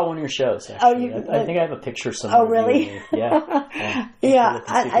I saw one of your shows, actually. I think I have a picture somewhere. Oh, really? Yeah. Yeah,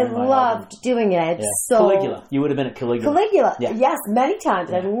 I loved doing it. Caligula. You would have been at Caligula. Caligula. Yeah. Yes, many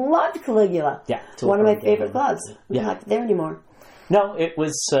times. I loved Caligula. Yeah. One of my favorite clubs. We're not there anymore. No, it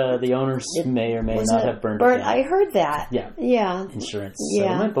was the owners may or may not have burned it down. I heard that. Yeah. Insurance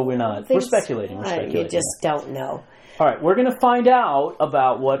settlement, but we're not. We're speculating. You just don't know. All right, we're going to find out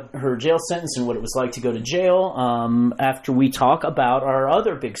about what her jail sentence and what it was like to go to jail after we talk about our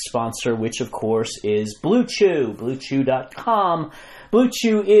other big sponsor, which, of course, is Blue Chew, BlueChew.com. Blue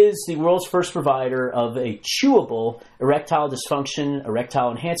Chew is the world's first provider of a chewable erectile dysfunction,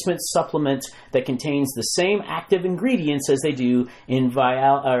 erectile enhancement supplement that contains the same active ingredients as they do in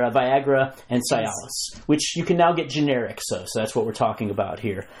Viagra and Cialis, which you can now get generic, so that's what we're talking about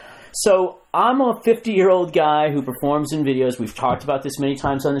here. So I'm a 50-year-old guy who performs in videos. We've talked about this many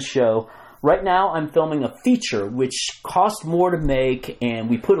times on the show. Right now I'm filming a feature which cost more to make, and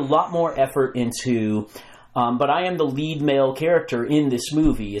we put a lot more effort into, but I am the lead male character in this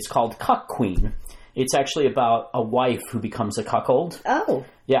movie. It's called Cuck Queen. It's actually about a wife who becomes a cuckold. Oh.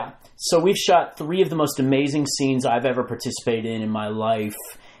 Yeah. So we've shot 3 of the most amazing scenes I've ever participated in my life.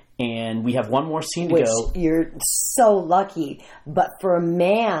 And we have one more scene to go. You're so lucky. But for a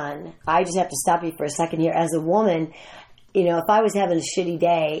man, I just have to stop you for a second here. As a woman, if I was having a shitty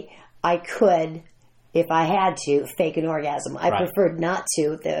day, I could, if I had to, fake an orgasm. I preferred not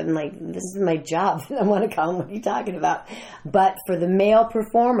to. I'm like, this is my job. I want to come. What are you talking about? But for the male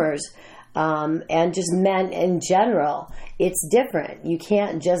performers, and just men in general, it's different. You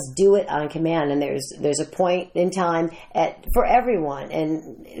can't just do it on command, and there's a point in time for everyone,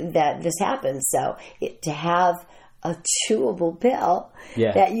 and that this happens. So to have a chewable pill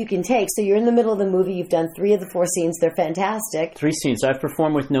that you can take. So you're in the middle of the movie. You've done 3 of the 4 scenes. They're fantastic. 3 scenes. I've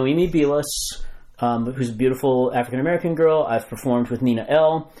performed with Noemi Bilas, who's a beautiful African-American girl. I've performed with Nina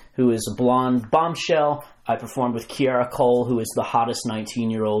L., who is a blonde bombshell. I performed with Kiara Cole, who is the hottest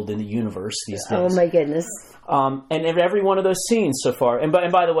 19-year-old in the universe these days. Oh, my goodness. And in every one of those scenes so far, and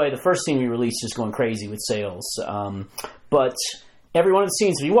by the way, the first scene we released is going crazy with sales. But every one of the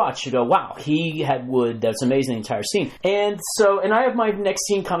scenes you watch, you go, wow, he had wood. That's amazing, the entire scene. And I have my next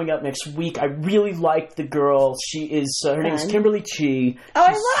scene coming up next week. I really like the girl. She is, her name is Kimberly Chi. Oh,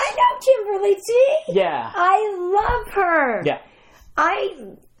 I know Kimberly Chi. Yeah. I love her. Yeah.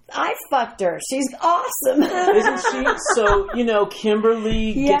 I fucked her. She's awesome. Isn't she? So,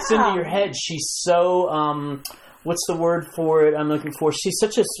 Kimberly gets into your head. She's so, what's the word for it I'm looking for? She's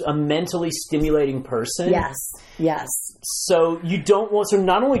such a mentally stimulating person. Yes. So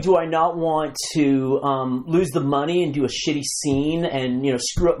not only do I not want to lose the money and do a shitty scene and,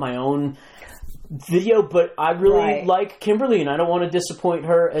 screw up my own video, but I really like Kimberly and I don't want to disappoint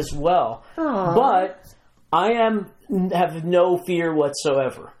her as well. Aww. But I have no fear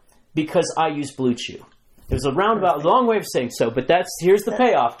whatsoever because I use Blue Chew. It was a long way of saying so, but here's the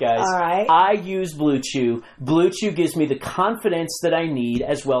payoff, guys. All right. I use Blue Chew. Blue Chew gives me the confidence that I need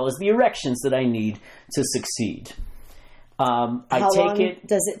as well as the erections that I need to succeed. How long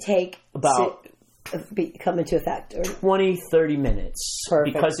does it take to come into effect? 20-30 minutes.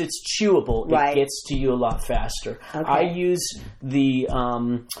 Perfect. Because it's chewable, it gets to you a lot faster. Okay. I use the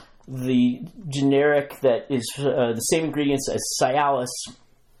generic that is the same ingredients as Cialis,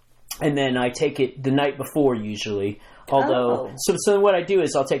 and then I take it the night before usually. Although, so what I do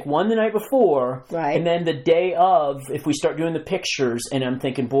is I'll take one the night before, and then the day of, if we start doing the pictures, and I'm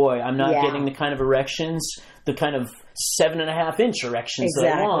thinking, boy, I'm not getting the kind of erections, the kind of 7.5-inch erections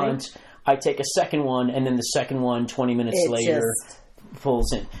that I want, I take a second one, and then the second one 20 minutes later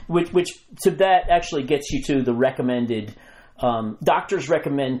pulls in. Which to that actually gets you to the recommended. Doctors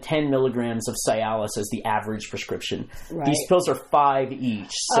recommend 10 milligrams of Cialis as the average prescription. These pills are 5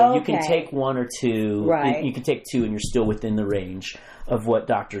 each, so you can take 1 or 2. You can take 2, and you're still within the range of what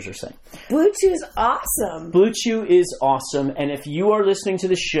doctors are saying. Blue Chew is awesome. Blue Chew is awesome, and if you are listening to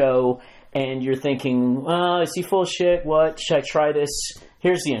the show and you're thinking, is he full of shit? What? Should I try this?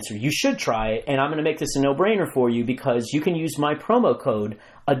 Here's the answer. You should try it, and I'm going to make this a no-brainer for you because you can use my promo code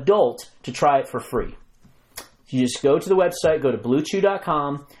ADULT to try it for free. You just go to the website, go to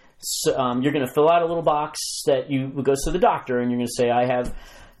BlueChew.com, So, you're going to fill out a little box that goes to the doctor, and you're going to say, I have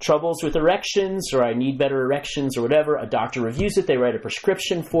troubles with erections, or I need better erections, or whatever. A doctor reviews it. They write a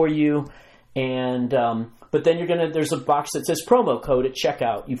prescription for you. And but then there's a box that says promo code at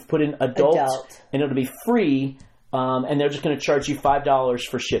checkout. You've put in adult. And it'll be free. And they're just going to charge you $5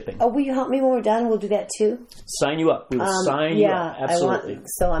 for shipping. Oh, will you help me when we're done? We'll do that too. Sign you up. We will sign you up. Absolutely.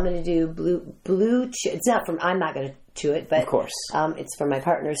 So I'm going to do Blue Chew. It's not I'm not going to chew it, but of course, it's for my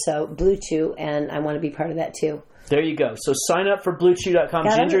partner. So Blue Chew, and I want to be part of that too. There you go. So sign up for BlueChew.com.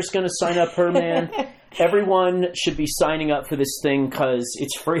 Ginger's going to sign up her man. Everyone should be signing up for this thing because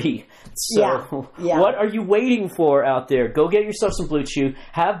it's free. So what are you waiting for out there? Go get yourself some Blue Chew.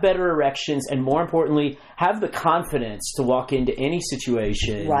 Have better erections. And more importantly, have the confidence to walk into any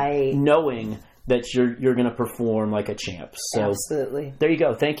situation knowing that you're going to perform like a champ. So absolutely. There you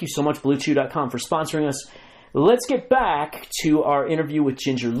go. Thank you so much, BlueChew.com, for sponsoring us. Let's get back to our interview with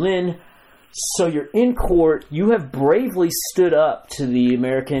Ginger Lynn. So you're in court. You have bravely stood up to the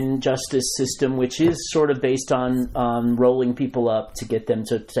American justice system, which is sort of based on rolling people up to get them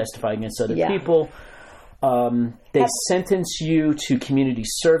to testify against other people. They sentence you to community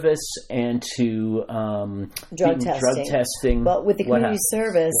service and to drug testing. But with the community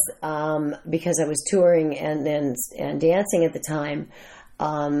service, because I was touring and dancing at the time,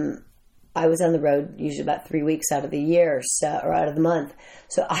 I was on the road usually about 3 weeks out of the year, or out of the month.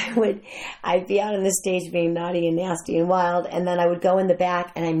 So I'd be out on the stage being naughty and nasty and wild, and then I would go in the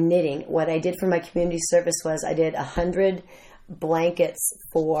back and I'm knitting. What I did for my community service was I did 100 blankets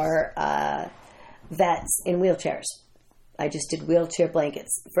for vets in wheelchairs. I just did wheelchair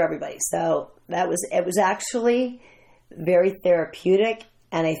blankets for everybody. So it was actually very therapeutic.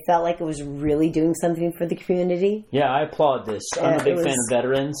 And I felt like it was really doing something for the community. Yeah, I applaud this. I'm a big fan of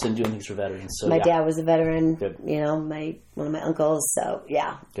veterans and doing things for veterans. So my dad was a veteran. Good. One of my uncles. So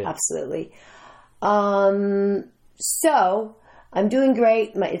yeah, good. Absolutely. So I'm doing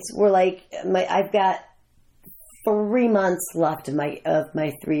great. I've got 3 months left of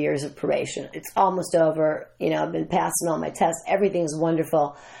my 3 years of probation. It's almost over. I've been passing all my tests. Everything's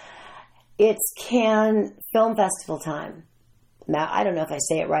wonderful. It's Cannes Film Festival time. Now, I don't know if I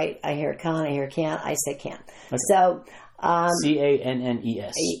say it right. I hear Cannes, I hear Cannes, I say Cannes. Okay. So,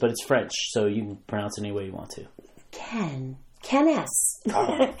 Cannes, but it's French, so you can pronounce it any way you want to. Cannes.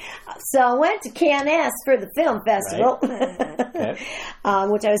 Oh. So I went to Cannes for the film festival, okay.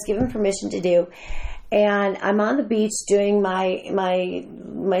 Which I was given permission to do. And I'm on the beach doing my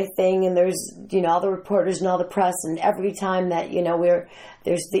thing, and there's all the reporters and all the press, and every time that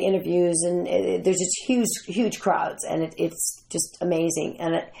there's the interviews, and there's just huge crowds, and it's just amazing.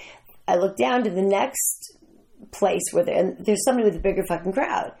 And I look down to the next place where there's somebody with a bigger fucking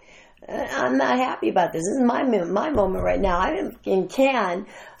crowd. I'm not happy about this. This is my moment right now. I'm in Cannes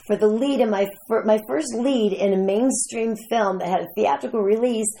for the lead in my first lead in a mainstream film that had a theatrical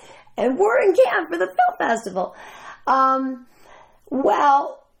release. And we're in Cannes for the film festival. I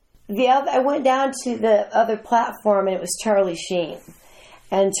went down to the other platform, and it was Charlie Sheen.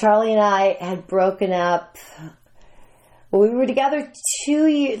 And Charlie and I had broken up. Well, we were together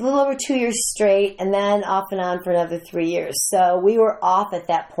a little over 2 years straight, and then off and on for another 3 years. So we were off at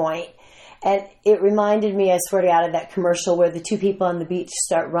that point. And it reminded me, I swear to God, of that commercial where the two people on the beach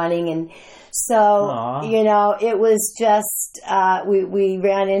start running. And so, it was just, we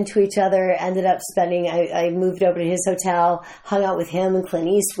ran into each other, ended up spending, I moved over to his hotel, hung out with him and Clint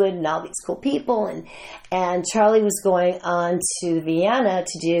Eastwood and all these cool people. And Charlie was going on to Vienna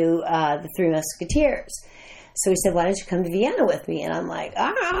to do the Three Musketeers. So he said, why don't you come to Vienna with me? And I'm like,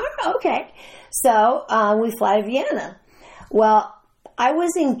 okay. So we fly to Vienna. Well, I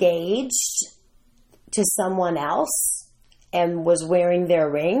was engaged to someone else and was wearing their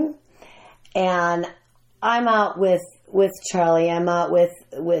ring. And I'm out with Charlie. I'm out with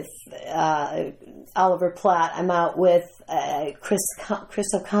Oliver Platt. I'm out with Chris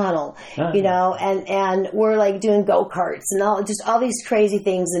O'Connell. And we're like doing go-karts and all these crazy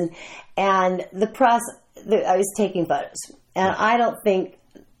things. And the press, I was taking photos, and I don't think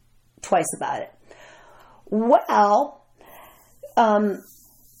twice about it. Well,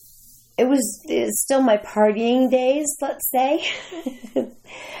 it was still my partying days, let's say.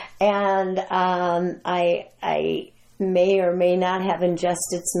 And I may or may not have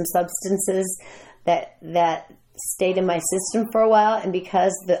ingested some substances that stayed in my system for a while. And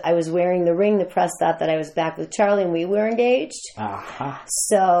because I was wearing the ring, the press thought that I was back with Charlie and we were engaged. Uh-huh.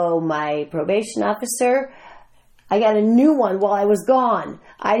 So my probation officer, I got a new one while I was gone.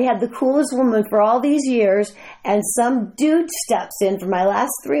 I had the coolest woman for all these years, and some dude steps in for my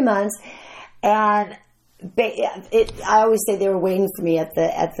last 3 months, and I always say they were waiting for me at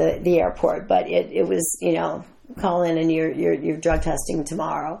the airport, but it was, call in and you're drug testing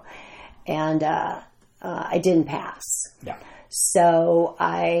tomorrow, and I didn't pass. Yeah. So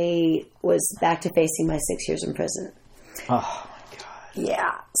I was back to facing my 6 years in prison. Oh my God.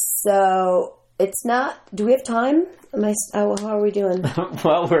 Yeah. So it's not. Do we have time? How are we doing?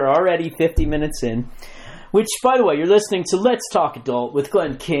 Well, we're already 50 minutes in. Which, by the way, you're listening to Let's Talk Adult with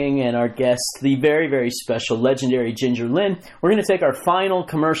Glenn King and our guest, the very, very special, legendary Ginger Lynn. We're going to take our final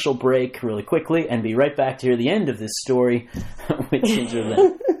commercial break really quickly and be right back to hear the end of this story with Ginger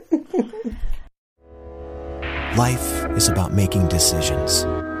Lynn. Life is about making decisions.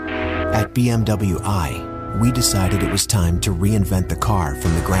 At BMW i, we decided it was time to reinvent the car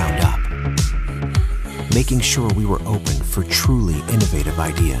from the ground up, making sure we were open for truly innovative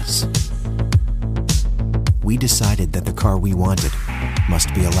ideas. We decided that the car we wanted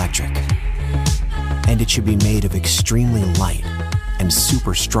must be electric, and it should be made of extremely light and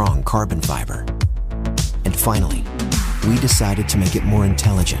super strong carbon fiber. And finally, we decided to make it more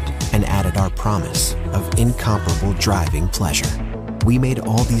intelligent and added our promise of incomparable driving pleasure. We made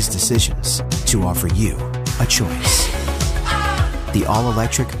all these decisions to offer you a choice. The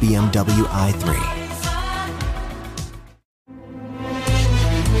all-electric BMW i3.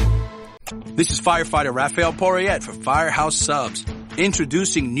 This is firefighter Raphael Porriette for Firehouse Subs.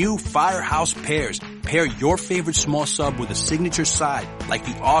 Introducing new Firehouse Pairs. Pair your favorite small sub with a signature side, like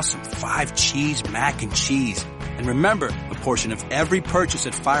the awesome 5-cheese mac and cheese. And remember, a portion of every purchase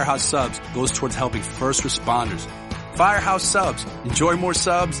at Firehouse Subs goes towards helping first responders. Firehouse Subs. Enjoy more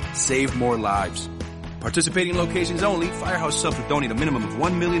subs, save more lives. Participating locations only, Firehouse Subs will donate a minimum of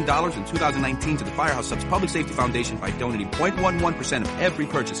 $1 million in 2019 to the Firehouse Subs Public Safety Foundation by donating 0.11% of every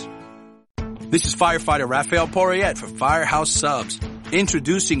purchase. This is firefighter Raphael Porriette for Firehouse Subs.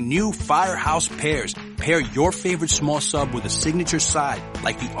 Introducing new Firehouse Pairs. Pair your favorite small sub with a signature side,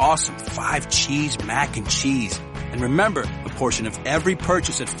 like the awesome 5-cheese mac and cheese. And remember, a portion of every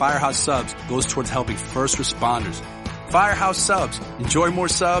purchase at Firehouse Subs goes towards helping first responders. Firehouse Subs. Enjoy more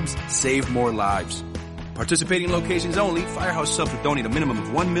subs, save more lives. Participating locations only, Firehouse Subs will donate a minimum of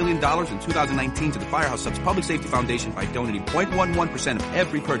 $1 million in 2019 to the Firehouse Subs Public Safety Foundation by donating 0.11% of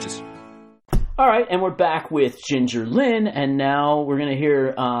every purchase. All right, and we're back with Ginger Lynn, and now we're going to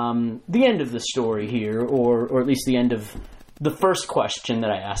hear the end of the story here, or at least the end of the first question that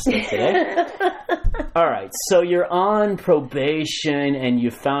I asked them today. All right, so you're on probation, and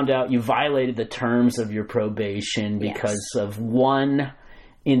you found out you violated the terms of your probation because of one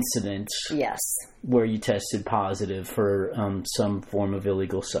incident. Yes. Where you tested positive for some form of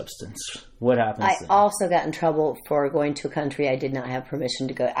illegal substance. What happened? I also got in trouble for going to a country I did not have permission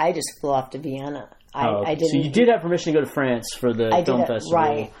to go. I just flew off to Vienna. I didn't. So you did have permission to go to France for the film festival,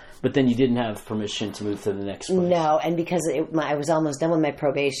 right? But then you didn't have permission to move to the next place. No, and because I was almost done with my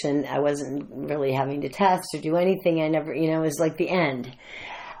probation, I wasn't really having to test or do anything. I never, it was like the end.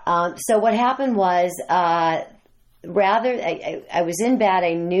 So what happened was, I was in bed.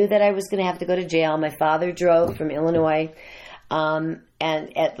 I knew that I was going to have to go to jail. My father drove from Illinois. And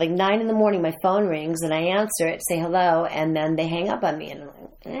at like 9 a.m, my phone rings and I answer it, say hello, and then they hang up on me. And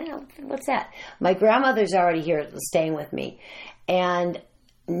I'm like, what's that? My grandmother's already here staying with me. And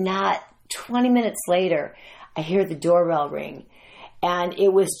not 20 minutes later, I hear the doorbell ring. And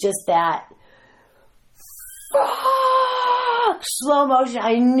it was just that slow motion.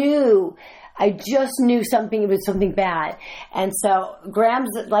 I just knew it was something bad. And so Graham's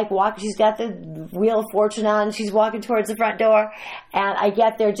she's got the Wheel of Fortune on, she's walking towards the front door, and I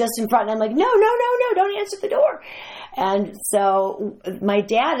get there just in front, and I'm like, no, don't answer the door. And so my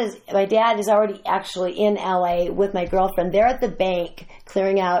dad is already actually in LA with my girlfriend. They're at the bank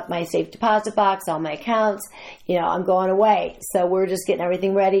clearing out my safe deposit box, all my accounts. I'm going away. So we're just getting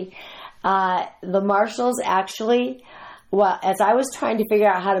everything ready. The marshals actually, well, as I was trying to figure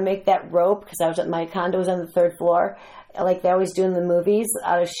out how to make that rope, because my condo was on the 3rd floor, like they always do in the movies,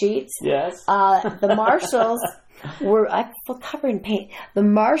 out of sheets. Yes. The marshals I feel covered in paint. The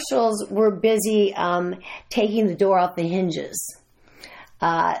marshals were busy taking the door off the hinges.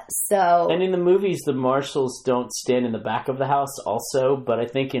 And in the movies, the marshals don't stand in the back of the house also, but I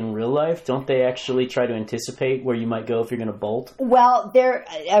think in real life, don't they actually try to anticipate where you might go if you're going to bolt? Well,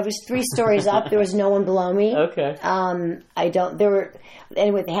 I was 3 stories up. There was no one below me. Okay.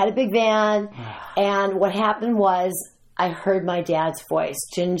 Anyway, they had a big van, and what happened was I heard my dad's voice,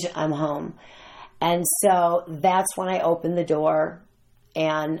 Ginge, I'm home. And so that's when I opened the door.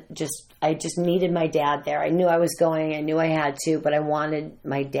 And I just needed my dad there. I knew I was going. I knew I had to, but I wanted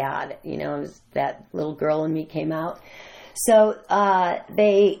my dad. That little girl in me came out. So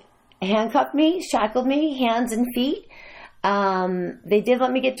they handcuffed me, shackled me, hands and feet. They did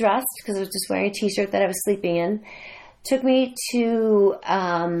let me get dressed because I was just wearing a t-shirt that I was sleeping in. Took me to,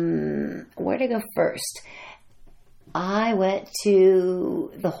 where did I go first? I went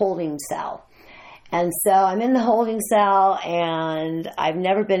to the holding cell. And so I'm in the holding cell, and I've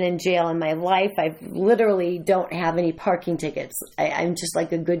never been in jail in my life. I literally don't have any parking tickets. I'm just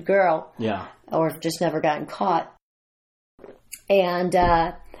like a good girl. Yeah. Or I've just never gotten caught. And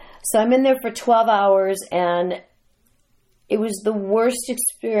so I'm in there for 12 hours, and it was the worst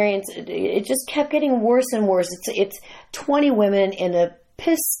experience. It just kept getting worse and worse. It's 20 women in a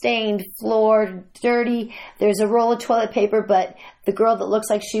piss-stained floor, dirty. There's a roll of toilet paper, but the girl that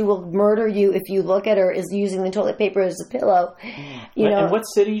looks like she will murder you if you look at her is using the toilet paper as a pillow. You know. And what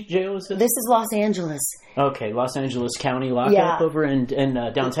city jail is this? This is Los Angeles. Okay, Los Angeles County lockup over in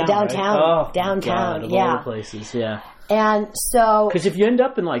downtown. Downtown, right? Oh, downtown. God, of yeah, all the places. Yeah. And so, because if you end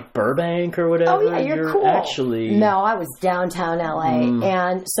up in like Burbank or whatever, you're cool. Actually, no, I was downtown LA,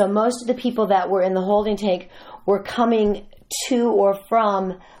 and so most of the people that were in the holding tank were coming to or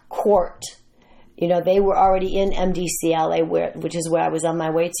from court. You know, they were already in MDC LA, which is where I was on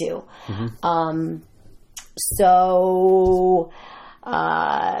my way to. Mm-hmm. So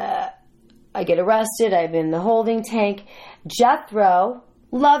I get arrested. I'm in the holding tank. Jethro,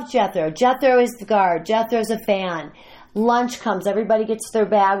 love Jethro. Jethro is the guard. Jethro's a fan. Lunch comes. Everybody gets their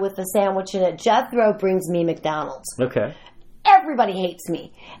bag with a sandwich in it. Jethro brings me McDonald's. Okay. Everybody hates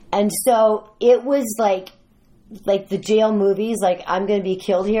me. And so it was like the jail movies, like I'm going to be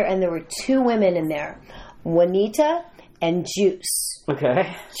killed here. And there were two women in there, Juanita and Juice.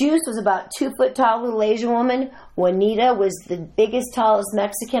 Okay. Juice was about 2 foot tall little Asian woman. Juanita was the biggest, tallest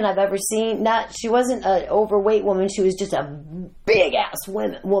Mexican I've ever seen. She wasn't an overweight woman. She was just a big ass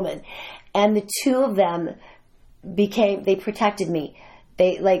woman. And the two of them they protected me.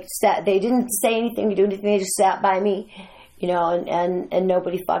 They they didn't say anything to do anything. They just sat by me. You know, and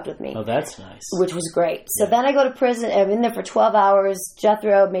nobody fucked with me. Oh, that's nice. Which was great. So then I go to prison. I'm in there for 12 hours.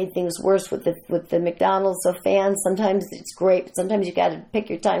 Jethro made things worse with the McDonald's. So fans, sometimes it's great, but sometimes you got to pick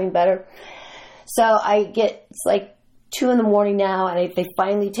your timing better. So it's like 2 a.m. now, and they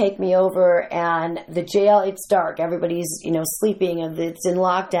finally take me over. And the jail, it's dark. Everybody's sleeping, and it's in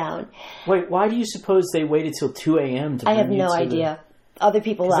lockdown. Wait, why do you suppose they waited till 2 a.m. to? I have no idea. Other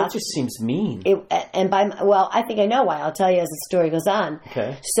people left. That just seems mean. I think I know why. I'll tell you as the story goes on.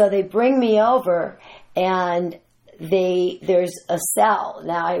 Okay. So they bring me over, and there's a cell.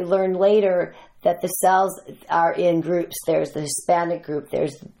 Now I learned later that the cells are in groups. There's the Hispanic group.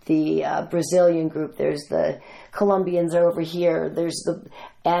 There's the Brazilian group. There's the Colombians over here. There's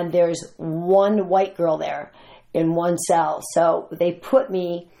one white girl there in one cell. So they put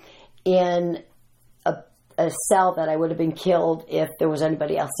me in a cell that I would have been killed if there was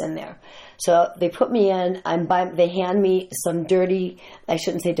anybody else in there. So they put me in. They hand me some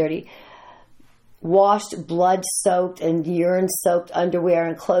washed, blood-soaked and urine-soaked underwear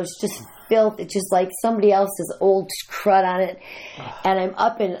and clothes, just filth. It's just like somebody else's old crud on it. And I'm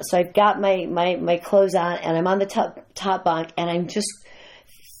up in, so I've got my clothes on, and I'm on the top bunk, and I'm just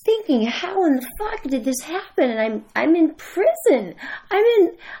thinking, how in the fuck did this happen? And I'm in prison. I'm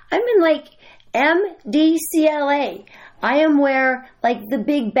in like MDCLA. I am where like the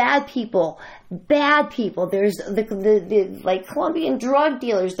big bad people. There's the like Colombian drug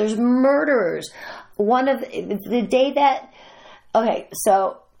dealers. There's murderers. One of the day that. Okay,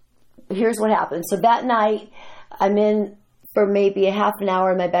 so here's what happened. So that night, I'm in for maybe a half an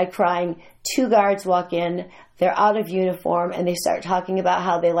hour in my bed crying. 2 guards walk in. They're out of uniform, and they start talking about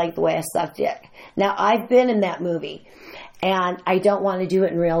how they like the way I suck dick. Now, I've been in that movie, and I don't want to do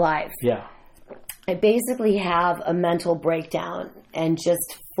it in real life. Yeah. I basically have a mental breakdown and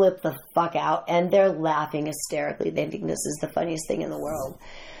just flip the fuck out. And they're laughing hysterically. They think this is the funniest thing in the world.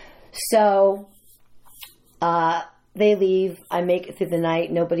 So they leave. I make it through the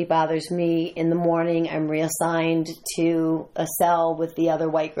night. Nobody bothers me. In the morning, I'm reassigned to a cell with the other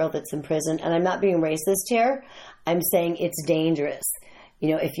white girl that's in prison. And I'm not being racist here. I'm saying it's dangerous.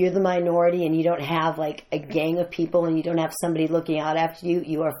 If you're the minority and you don't have like a gang of people and you don't have somebody looking out after you,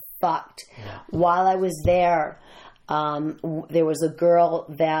 you are fucked. Yeah. While I was there, there was a girl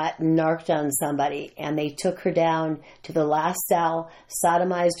that narked on somebody, and they took her down to the last cell,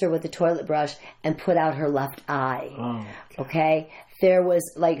 sodomized her with a toilet brush, and put out her left eye. Oh, okay? There was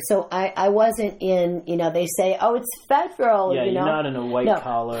like, so I wasn't in, they say, oh, it's federal. Yeah, you're not in a white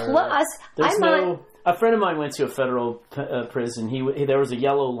collar. Plus, a friend of mine went to a federal prison. There was a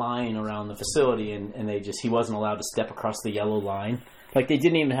yellow line around the facility, and he wasn't allowed to step across the yellow line. Like, they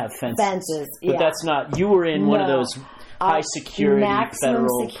didn't even have fences. Yeah. But that's not... You were in one of those high security, maximum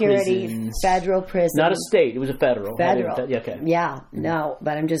federal security prisons. federal prison. Not a state. It was a federal. Federal. Okay. Yeah, no,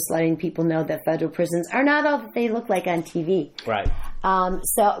 but I'm just letting people know that federal prisons are not all that they look like on TV. Right.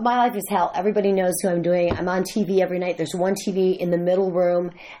 So my life is hell. Everybody knows who I'm doing. I'm on TV every night. There's one TV in the middle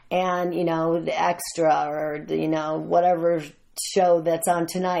room, and the extra or whatever show that's on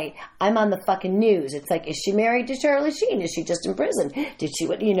tonight. I'm on the fucking news. It's like, is she married to Charlie Sheen? Is she just in prison? Did she?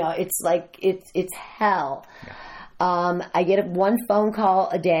 It's like it's hell. Yeah. I get one phone call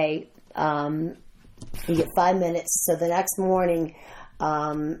a day. You get 5 minutes. So the next morning.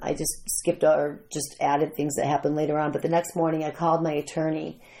 I just skipped or just added things that happened later on. But the next morning I called my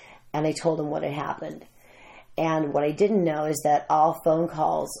attorney and I told him what had happened. And what I didn't know is that all phone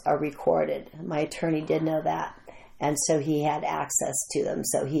calls are recorded. My attorney did know that. And so he had access to them.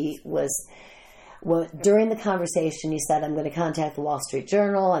 So during the conversation, he said, I'm going to contact the Wall Street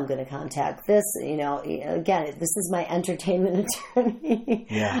Journal. I'm going to contact this. Again, this is my entertainment attorney.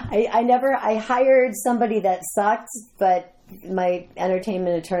 Yeah. I hired somebody that sucked, but my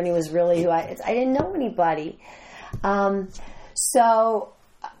entertainment attorney was really who I didn't know anybody. So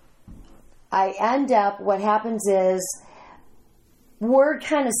I end up, what happens is word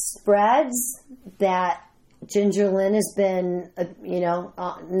kind of spreads that Ginger Lynn has been,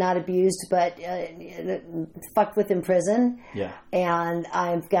 not abused, but fucked with in prison. Yeah. And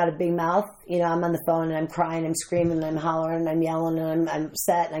I've got a big mouth. I'm on the phone and I'm crying, I'm screaming, and I'm hollering, and I'm yelling, and I'm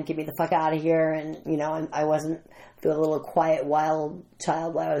upset, and I get me the fuck out of here. And, I wasn't a little quiet, wild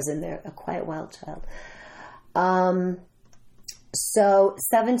child while I was in there. A quiet, wild child. So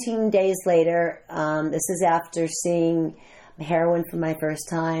 17 days later, this is after seeing heroin for my first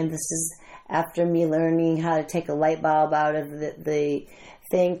time. This is after me learning how to take a light bulb out of the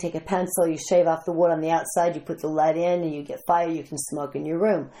thing, take a pencil, you shave off the wood on the outside, you put the lead in, and you get fire, you can smoke in your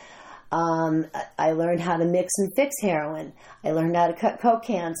room. I learned how to mix and fix heroin. I learned how to cut coke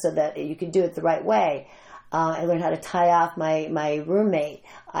cans so that you could do it the right way. I learned how to tie off my roommate.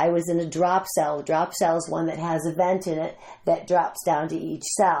 I was in a drop cell. A drop cell is one that has a vent in it that drops down to each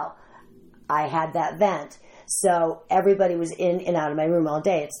cell. I had that vent. So everybody was in and out of my room all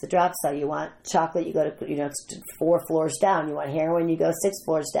day. It's the drop cell. You want chocolate, you go to 4 floors down. You want heroin, you go 6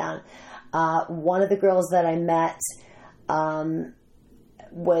 floors down. One of the girls that I met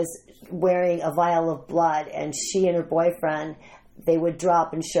was wearing a vial of blood, and she and her boyfriend, they would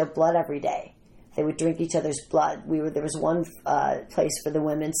drop and share blood every day. They would drink each other's blood. There was one place for the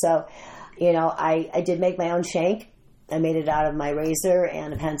women. So, I did make my own shank. I made it out of my razor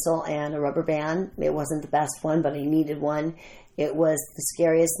and a pencil and a rubber band. It wasn't the best one, but I needed one. It was the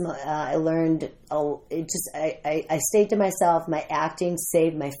scariest. I learned. I stayed to myself. My acting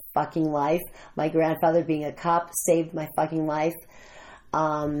saved my fucking life. My grandfather being a cop saved my fucking life.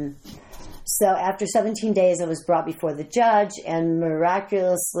 So after 17 days, I was brought before the judge, and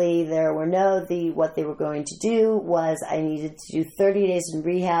miraculously, what they were going to do was I needed to do 30 days in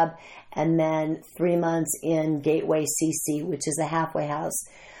rehab and then 3 months in Gateway CC, which is a halfway house.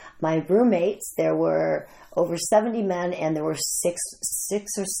 My roommates, there were over 70 men, and there were six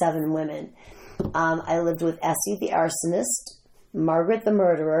or seven women. I lived with Essie the arsonist, Margaret the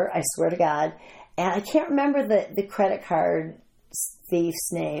murderer, I swear to God, and I can't remember the credit card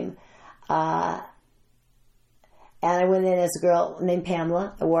thief's name. And I went in as a girl named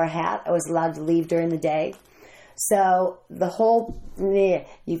Pamela. I wore a hat. I was allowed to leave during the day. So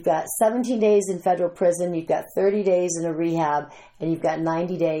you've got 17 days in federal prison, you've got 30 days in a rehab, and you've got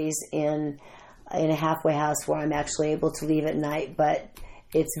 90 days in a halfway house where I'm actually able to leave at night, but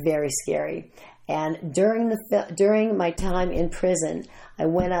it's very scary. And during my time in prison, I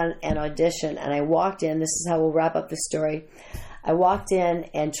went on an audition, and I walked in. This is how we'll wrap up the story. I walked in,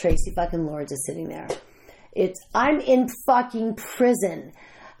 and Tracy fucking Lords is sitting there. I'm in fucking prison.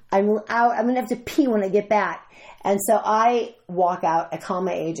 I'm out. I'm going to have to pee when I get back. And so I walk out. I call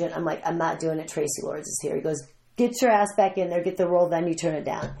my agent. I'm like, I'm not doing it. Tracy Lords is here. He goes, get your ass back in there. Get the role. Then you turn it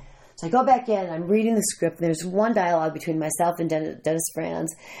down. So I go back in. I'm reading the script. And there's one dialogue between myself and Dennis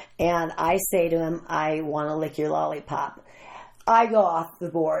Franz. And I say to him, I want to lick your lollipop. I go off the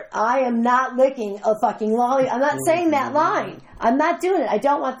board. I am not licking a fucking lollipop. I'm not saying that line. I'm not doing it. I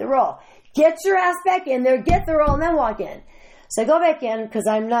don't want the role. Get your ass back in there. Get the role and then walk in. So I go back in because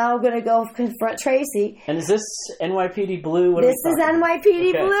I'm now going to go confront Tracy. And is this NYPD Blue? This is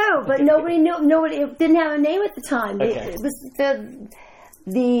NYPD Blue, but nobody knew. Nobody, it didn't have a name at the time. Okay. It was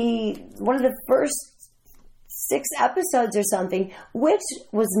the one of the first 6 episodes or something, which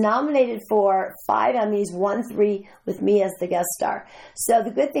was nominated for 5 Emmys, won 3 with me as the guest star. So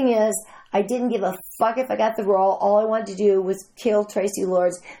the good thing is, I didn't give a fuck if I got the role. All I wanted to do was kill Tracy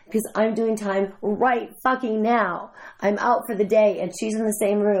Lords because I'm doing time right fucking now. I'm out for the day and she's in the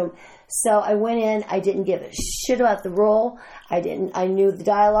same room. So I went in. I didn't give a shit about the role. I knew the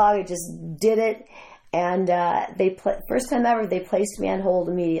dialogue. I just did it. And first time ever, they placed me on hold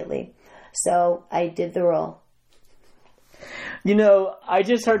immediately. So I did the role. You know, I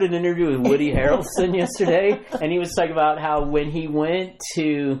just heard an interview with Woody Harrelson yesterday, and he was talking about how when he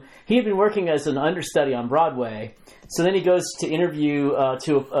had been working as an understudy on Broadway, so then he goes to interview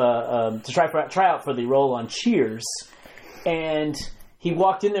to try out for the role on Cheers, and he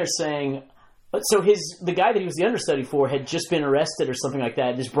walked in there saying, so the guy that he was the understudy for had just been arrested or something like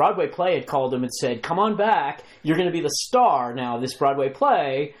that. This Broadway play had called him and said, "Come on back, you're going to be the star now of this Broadway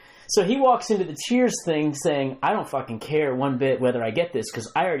play." So he walks into the Cheers thing saying, "I don't fucking care one bit whether I get this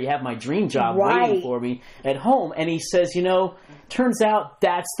because I already have my dream job waiting for me at home." And he says, turns out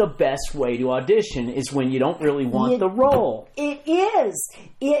that's the best way to audition is when you don't really want the role. It is.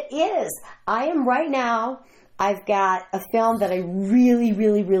 It is. I am right now, I've got a film that I really,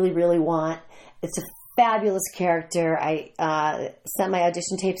 really, really, really want. It's a fabulous character. I sent my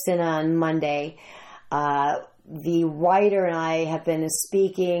audition tapes in on Monday. The writer and I have been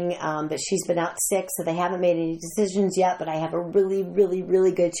speaking, but she's been out sick, so they haven't made any decisions yet, but I have a really, really,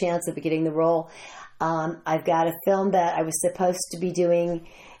 really good chance of getting the role. I've got a film that I was supposed to be doing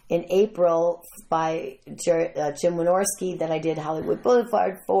in April by Jim Wynorski that I did Hollywood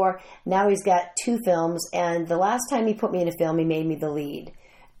Boulevard for. Now he's got 2 films, and the last time he put me in a film, he made me the lead,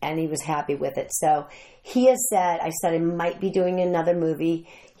 and he was happy with it. So he has said, I said I might be doing another movie.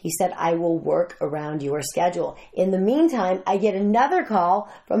 He said, I will work around your schedule. In the meantime, I get another call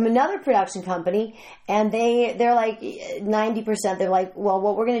from another production company, and they're like 90%. They're like, well,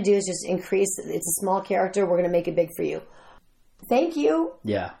 what we're going to do is just increase. It's a small character. We're going to make it big for you. Thank you.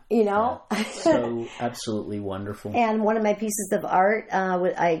 Yeah. Yeah. So absolutely wonderful. And one of my pieces of art,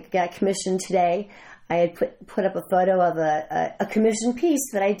 I got commissioned today. I had put up a photo of a commissioned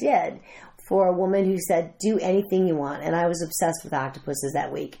piece that I did for a woman who said, do anything you want. And I was obsessed with octopuses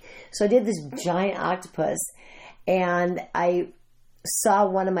that week. So I did this giant octopus, and I saw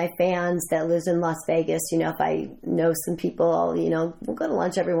one of my fans that lives in Las Vegas. If I know some people, we'll go to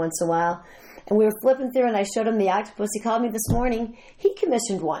lunch every once in a while. And we were flipping through, and I showed him the octopus. He called me this morning. He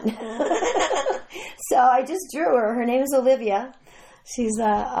commissioned one. So I just drew her. Her name is Olivia. She's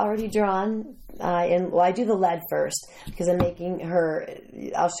already drawn. I do the lead first because I'm making her.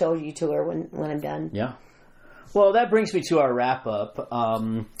 I'll show you to her when I'm done. Yeah. Well, that brings me to our wrap up.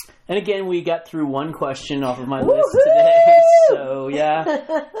 And again, we got through one question off of my list today. So yeah,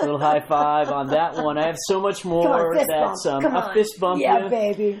 a little high five on that one. I have so much more. That's a fist bump. Yeah,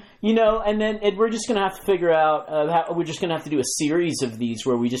 baby. And then we're just going to have to figure out how we're just going to have to do a series of these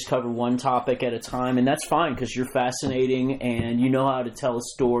where we just cover one topic at a time. And that's fine because you're fascinating and you know how to tell a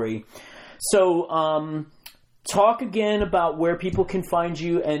story. So, talk again about where people can find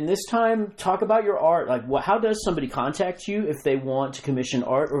you, and this time talk about your art. Like, how does somebody contact you if they want to commission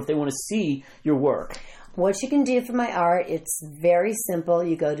art or if they want to see your work? What you can do for my art, it's very simple.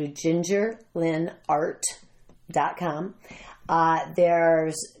 You go to gingerlinart.com.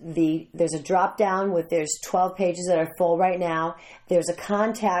 There's a drop down there's 12 pages that are full right now. There's a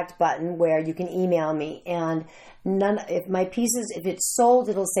contact button where you can email me, and if my pieces, if it's sold,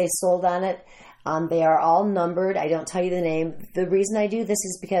 it'll say sold on it. They are all numbered. I don't tell you the name. The reason I do this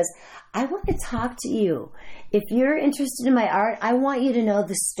is because I want to talk to you. If you're interested in my art, I want you to know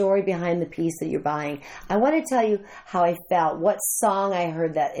the story behind the piece that you're buying. I want to tell you how I felt, what song I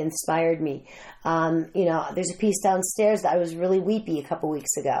heard that inspired me. There's a piece downstairs that I was really weepy a couple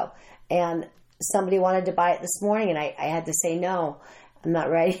weeks ago, and somebody wanted to buy it this morning, and I had to say no. I'm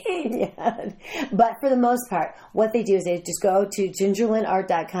not ready yet. But for the most part, what they do is they just go to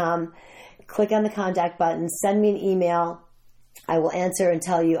gingerlinart.com, click on the contact button, send me an email. I will answer and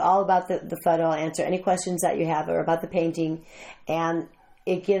tell you all about the photo. I'll answer any questions that you have or about the painting. And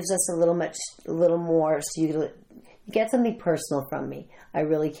it gives us a little more so you get something personal from me. I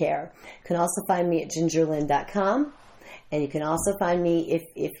really care. You can also find me at gingerlin.com. And you can also find me,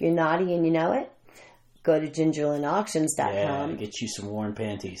 if you're naughty and you know it, go to gingerlinauctions.com. Yeah, get you some worn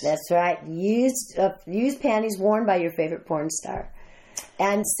panties. That's right. Used panties worn by your favorite porn star.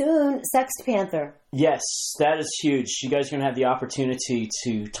 And soon, Sex Panther. Yes, that is huge. You guys are going to have the opportunity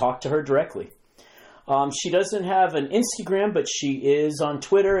to talk to her directly. She doesn't have an Instagram, but she is on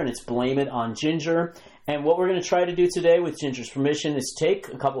Twitter, and it's Blame It on Ginger. And what we're going to try to do today, with Ginger's permission, is take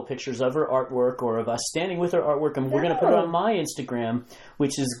a couple of pictures of her artwork or of us standing with her artwork, and we're going to put it on my Instagram,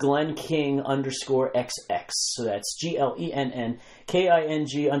 which is GlennKing_XX. So that's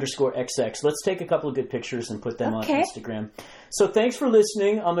GLENNKING_XX. Let's take a couple of good pictures and put them on Instagram. So thanks for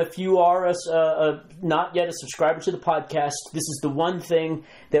listening. If you are not yet a subscriber to the podcast, this is the one thing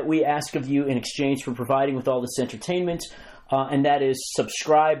that we ask of you in exchange for providing with all this entertainment. And that is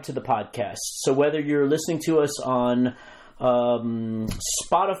subscribe to the podcast. So whether you're listening to us on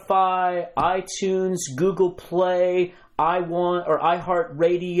Spotify, iTunes, Google Play,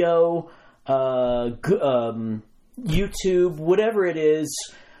 iHeartRadio, YouTube, whatever it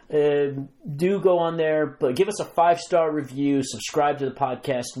is, do go on there. But give us a 5-star review. Subscribe to the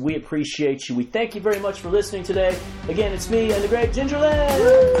podcast. We appreciate you. We thank you very much for listening today. Again, it's me and the great Ginger Lynn.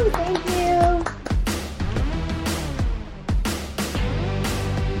 Woo, thank you.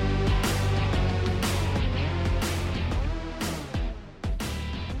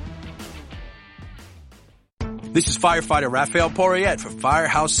 This is firefighter Raphael Porriette for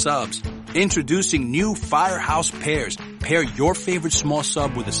Firehouse Subs. Introducing new Firehouse Pairs. Pair your favorite small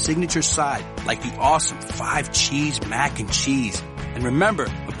sub with a signature side, like the awesome 5-cheese mac and cheese. And remember,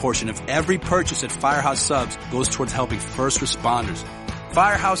 a portion of every purchase at Firehouse Subs goes towards helping first responders.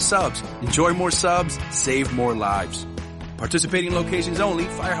 Firehouse Subs. Enjoy more subs, save more lives. Participating locations only,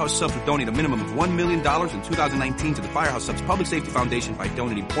 Firehouse Subs will donate a minimum of $1 million in 2019 to the Firehouse Subs Public Safety Foundation by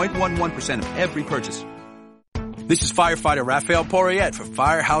donating 0.11% of every purchase. This is firefighter Raphael Porriette for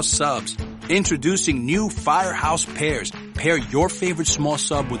Firehouse Subs. Introducing new Firehouse Pairs. Pair your favorite small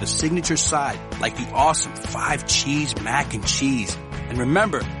sub with a signature side, like the awesome 5-cheese mac and cheese. And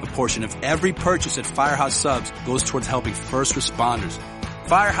remember, a portion of every purchase at Firehouse Subs goes towards helping first responders.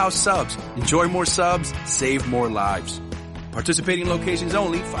 Firehouse Subs. Enjoy more subs, save more lives. Participating locations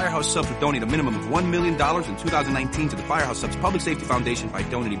only, Firehouse Subs will donate a minimum of $1 million in 2019 to the Firehouse Subs Public Safety Foundation by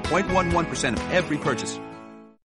donating 0.11% of every purchase.